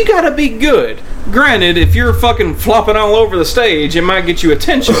 You gotta be good. Granted, if you're fucking flopping all over the stage, it might get you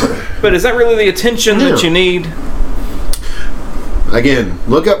attention. But is that really the attention that you need? Again,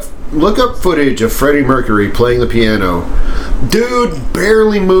 look up footage of Freddie Mercury playing the piano. Dude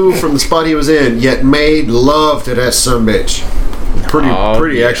barely moved from the spot he was in, yet made love to that sumbitch.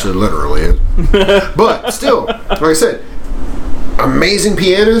 Pretty actually, literally. But still, like I said, amazing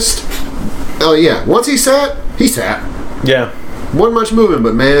pianist. Oh yeah, once he sat. Yeah. Wasn't much moving,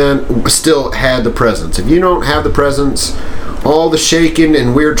 but man, still had the presence. If you don't have the presence, all the shaking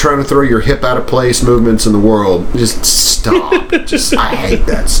and weird trying to throw your hip out of place movements in the world, just stop. I hate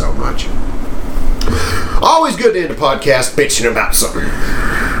that so much. Always good to end a podcast bitching about something.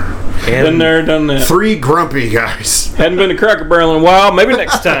 Been there, done that. 3 grumpy guys. Hadn't been to Cracker Barrel in a while. Maybe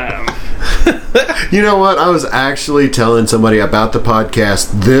next time. You know what? I was actually telling somebody about the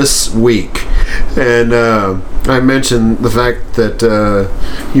podcast this week, and I mentioned the fact that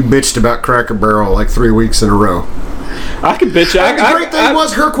you bitched about Cracker Barrel like 3 weeks in a row. I could bitch. The great thing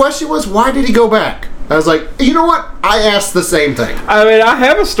was, her question was, why did he go back? I was like, you know what? I asked the same thing. I mean, I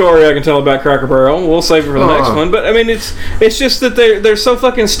have a story I can tell about Cracker Barrel. We'll save it for the next one. But I mean, it's just that they're so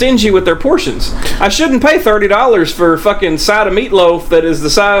fucking stingy with their portions. I shouldn't pay $30 for a fucking side of meatloaf that is the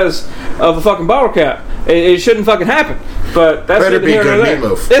size of a fucking bottle cap. It shouldn't fucking happen. But that's better be good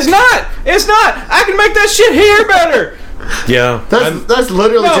meatloaf. It's not. I can make that shit here better. Yeah, that's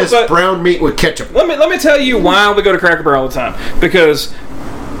literally just brown meat with ketchup. Let me tell you why we go to Cracker Barrel all the time. Because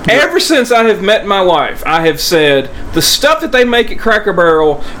ever since I have met my wife, I have said the stuff that they make at Cracker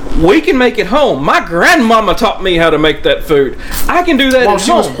Barrel, we can make it home. My grandmama taught me how to make that food. I can do that at home.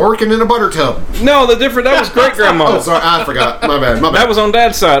 She was working in a butter tub. No, that was great grandma. Oh, sorry, I forgot. My bad. That was on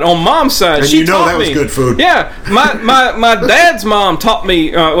Dad's side. On Mom's side, and she taught that was good food. Yeah, my dad's mom taught me.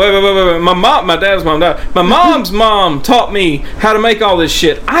 Wait. My dad's mom died. My mom's mom taught me how to make all this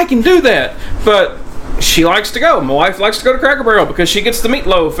shit. I can do that, but she likes to go. My wife likes to go to Cracker Barrel because she gets the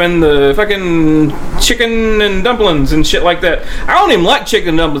meatloaf and the fucking chicken and dumplings and shit like that. I don't even like chicken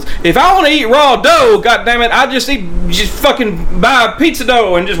and dumplings. If I want to eat raw dough, goddammit, I just fucking buy pizza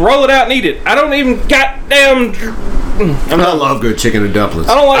dough and just roll it out and eat it. I don't even goddamn. I love good chicken and dumplings.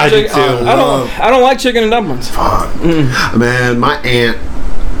 I don't like chicken. I don't like chicken and dumplings. Fuck. Man, my aunt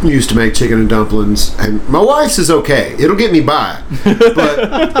used to make chicken and dumplings, and my wife's is okay. It'll get me by.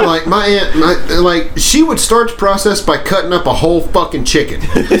 But like my aunt, she would start the process by cutting up a whole fucking chicken.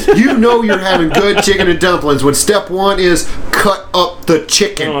 You know you're having good chicken and dumplings when step 1 is cut up the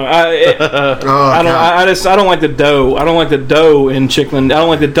chicken. I don't like the dough. I don't like the dough in chicken. I don't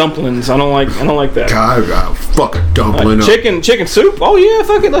like the dumplings. I don't like that. God, I'll fuck a dumpling up. Chicken soup. Oh yeah,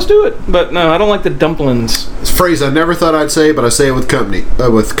 fuck it, let's do it. But no, I don't like the dumplings. It's a phrase I never thought I'd say, but I say it with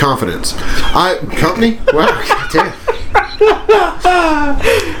with confidence. Company? Wow, damn.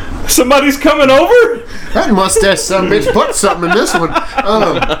 Somebody's coming over? That mustache son of a bitch put something in this one.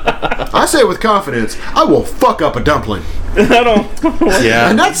 I say it with confidence, I will fuck up a dumpling. I don't. Yeah.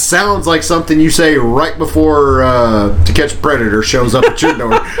 And that sounds like something you say right before To Catch a Predator shows up at your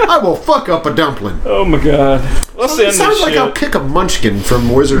door. I will fuck up a dumpling. Oh my god. Let's end it sounds this like shit. I'll kick a munchkin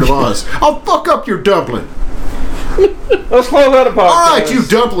from Wizard of Oz. I'll fuck up your dumpling. Let's close out a podcast. All right, you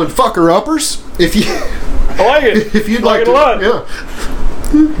dumpling fucker uppers. If you, I like it. If you'd like like it to, a lot.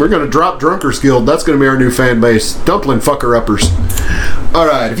 yeah. We're gonna drop Drunkers Guild. That's gonna be our new fan base. Dumpling fucker uppers. All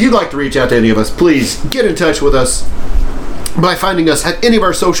right. If you'd like to reach out to any of us, please get in touch with us. by finding us at any of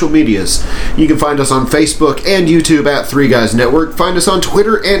our social medias. You can find us on Facebook and YouTube at 3 Guys Network. Find us on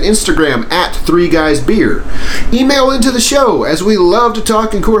Twitter and Instagram at 3 Guys Beer. Email into the show, as we love to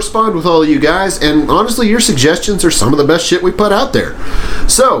talk and correspond with all of you guys, and honestly, your suggestions are some of the best shit we put out there.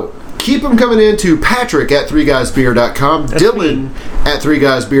 So, keep them coming in to Patrick at 3guysbeer.com, Dylan at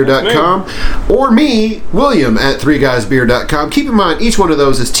 3guysbeer.com, or me, William at 3guysbeer.com. Keep in mind, each one of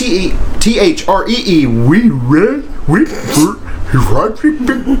those is T-H-R-E-E.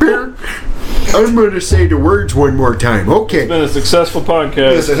 I'm going to say the words one more time. Okay. It's been a successful podcast.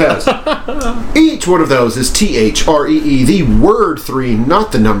 Yes, it has. Each one of those is T-H-R-E-E, the word 3,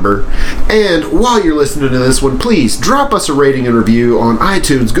 not the number. And while you're listening to this one, please drop us a rating and review on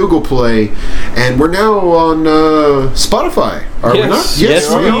iTunes, Google Play, and we're now on Spotify. Are we not? Yes,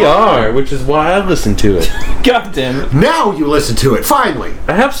 we are, which is why I listen to it. God damn it. Now you listen to it, finally.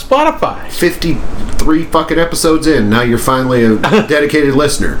 I have Spotify. 53 fucking episodes in. Now you're finally a dedicated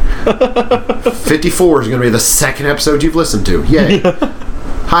listener. 54 is going to be the second episode you've listened to. Yay.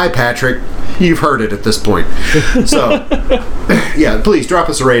 Hi, Patrick. You've heard it at this point. So, yeah, please drop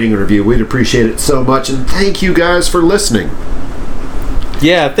us a rating and review. We'd appreciate it so much. And thank you guys for listening.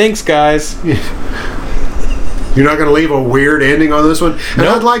 Yeah, thanks, guys. You're not going to leave a weird ending on this one? And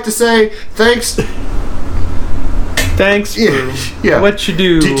Nope. I'd like to say thanks. Thanks for Yeah. what you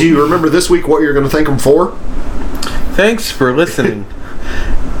do. Did you remember this week what you're going to thank them for? Thanks for listening.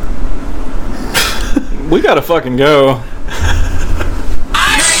 We gotta fucking go.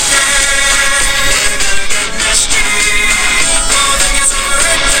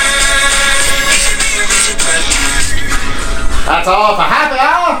 That's all for happy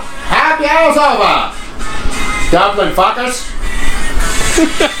hour. Happy hour's over. Dumpling fuckers.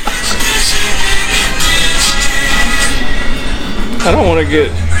 I don't want to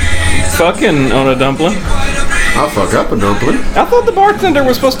get fucking on a dumpling. I'll fuck up a dumpling. I thought the bartender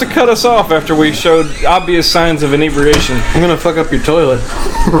was supposed to cut us off after we showed obvious signs of inebriation. I'm gonna fuck up your toilet.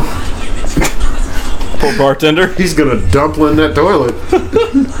 Poor bartender. He's going to dumple in that toilet.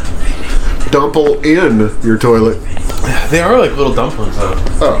 Dumple in your toilet. They are like little dumplings, though.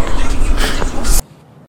 Oh.